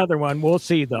want another one. We'll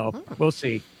see, though. We'll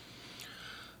see.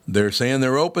 They're saying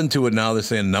they're open to it now. They're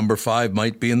saying number 5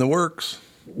 might be in the works.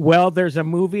 Well, there's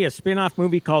a spin-off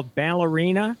movie called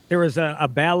Ballerina. There was a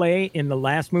ballet in the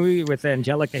last movie with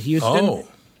Angelica Houston. Oh.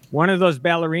 One of those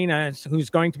ballerinas, who's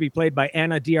going to be played by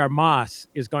Ana de Armas,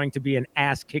 is going to be an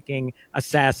ass-kicking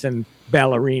assassin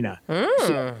ballerina.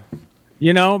 So,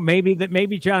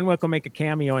 maybe John Wick will make a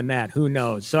cameo in that. Who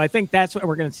knows? So I think that's what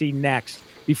we're going to see next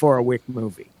before a Wick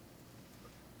movie.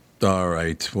 All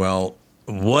right. Well,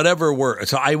 whatever works.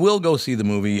 So I will go see the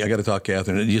movie. I got to talk to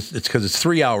Catherine. It's because it's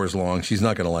 3 hours long. She's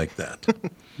not going to like that.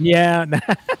 Yeah.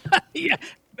 Yeah.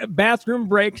 Bathroom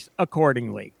breaks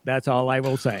accordingly. That's all I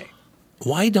will say.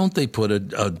 Why don't they put a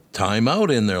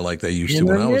timeout in there like they used to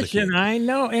when I was a kid? I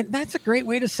know. And that's a great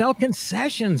way to sell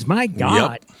concessions. My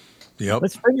God. Yep.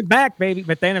 Let's bring it back, baby.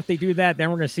 But then if they do that,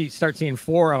 then we're going to start seeing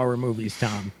 4-hour movies,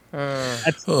 Tom.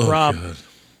 That's the problem. God.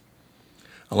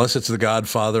 Unless it's The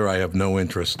Godfather, I have no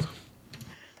interest.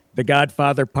 The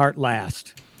Godfather part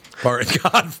last.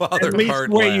 Godfather At least part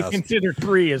the way last. you consider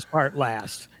 3 as part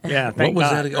last. Yeah, thank what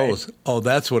was God, that? right? Oh,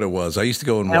 that's what it was. I used to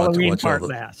go and Halloween watch part all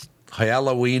the last.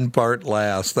 Halloween part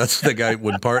last. That's the guy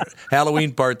when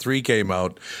Halloween part 3 came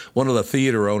out. One of the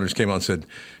theater owners came out and said,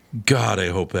 God, I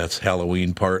hope that's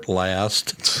Halloween part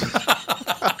last. This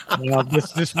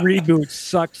reboot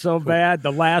sucks so bad.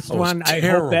 The last one, I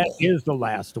hope that is the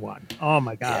last one. Oh,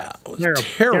 my God. Yeah, it was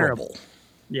terrible.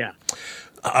 Yeah.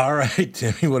 All right,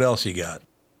 Timmy, what else you got?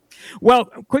 Well,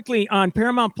 quickly, on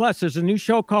Paramount Plus, there's a new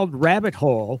show called Rabbit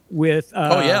Hole with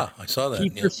I saw that.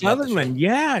 Kiefer Sutherland.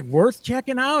 Yeah, worth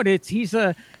checking out. It's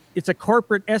a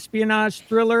corporate espionage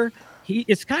thriller.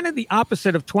 It's kind of the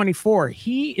opposite of 24.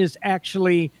 He is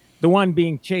actually the one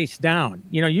being chased down.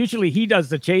 Usually he does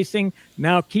the chasing.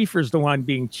 Now Kiefer's the one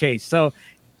being chased. So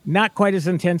not quite as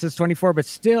intense as 24, but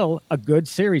still a good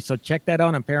series. So check that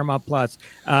out on Paramount Plus.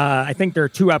 I think there are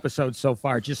 2 episodes so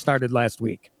far. Just started last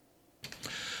week.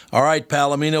 All right,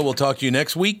 Palomino, we'll talk to you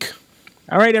next week.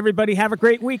 All right, everybody. Have a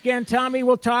great weekend. Tommy,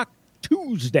 we'll talk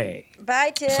Tuesday.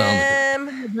 Bye,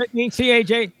 Tim. Brittany, see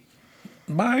AJ.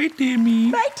 Bye,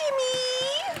 Timmy. Bye,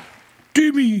 Timmy.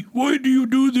 Timmy, why do you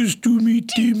do this to me,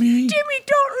 Timmy? Timmy,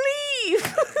 don't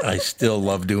leave. I still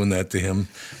love doing that to him.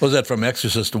 Was that from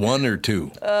Exorcist 1 or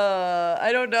 2? I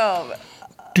don't know.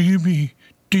 Timmy,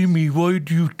 why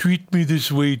do you treat me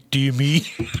this way, Timmy?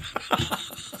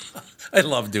 I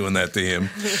love doing that to him.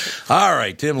 All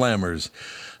right, Tim Lammers.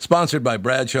 Sponsored by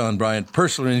Bradshaw and Bryant,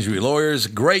 personal injury lawyers.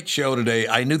 Great show today.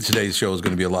 I knew today's show was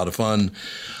going to be a lot of fun.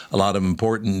 A lot of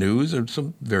important news. There's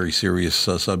some very serious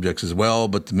subjects as well,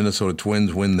 but the Minnesota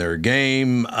Twins win their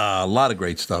game. A lot of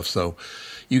great stuff. So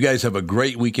you guys have a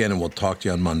great weekend, and we'll talk to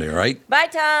you on Monday, all right? Bye,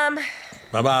 Tom.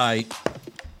 Bye-bye.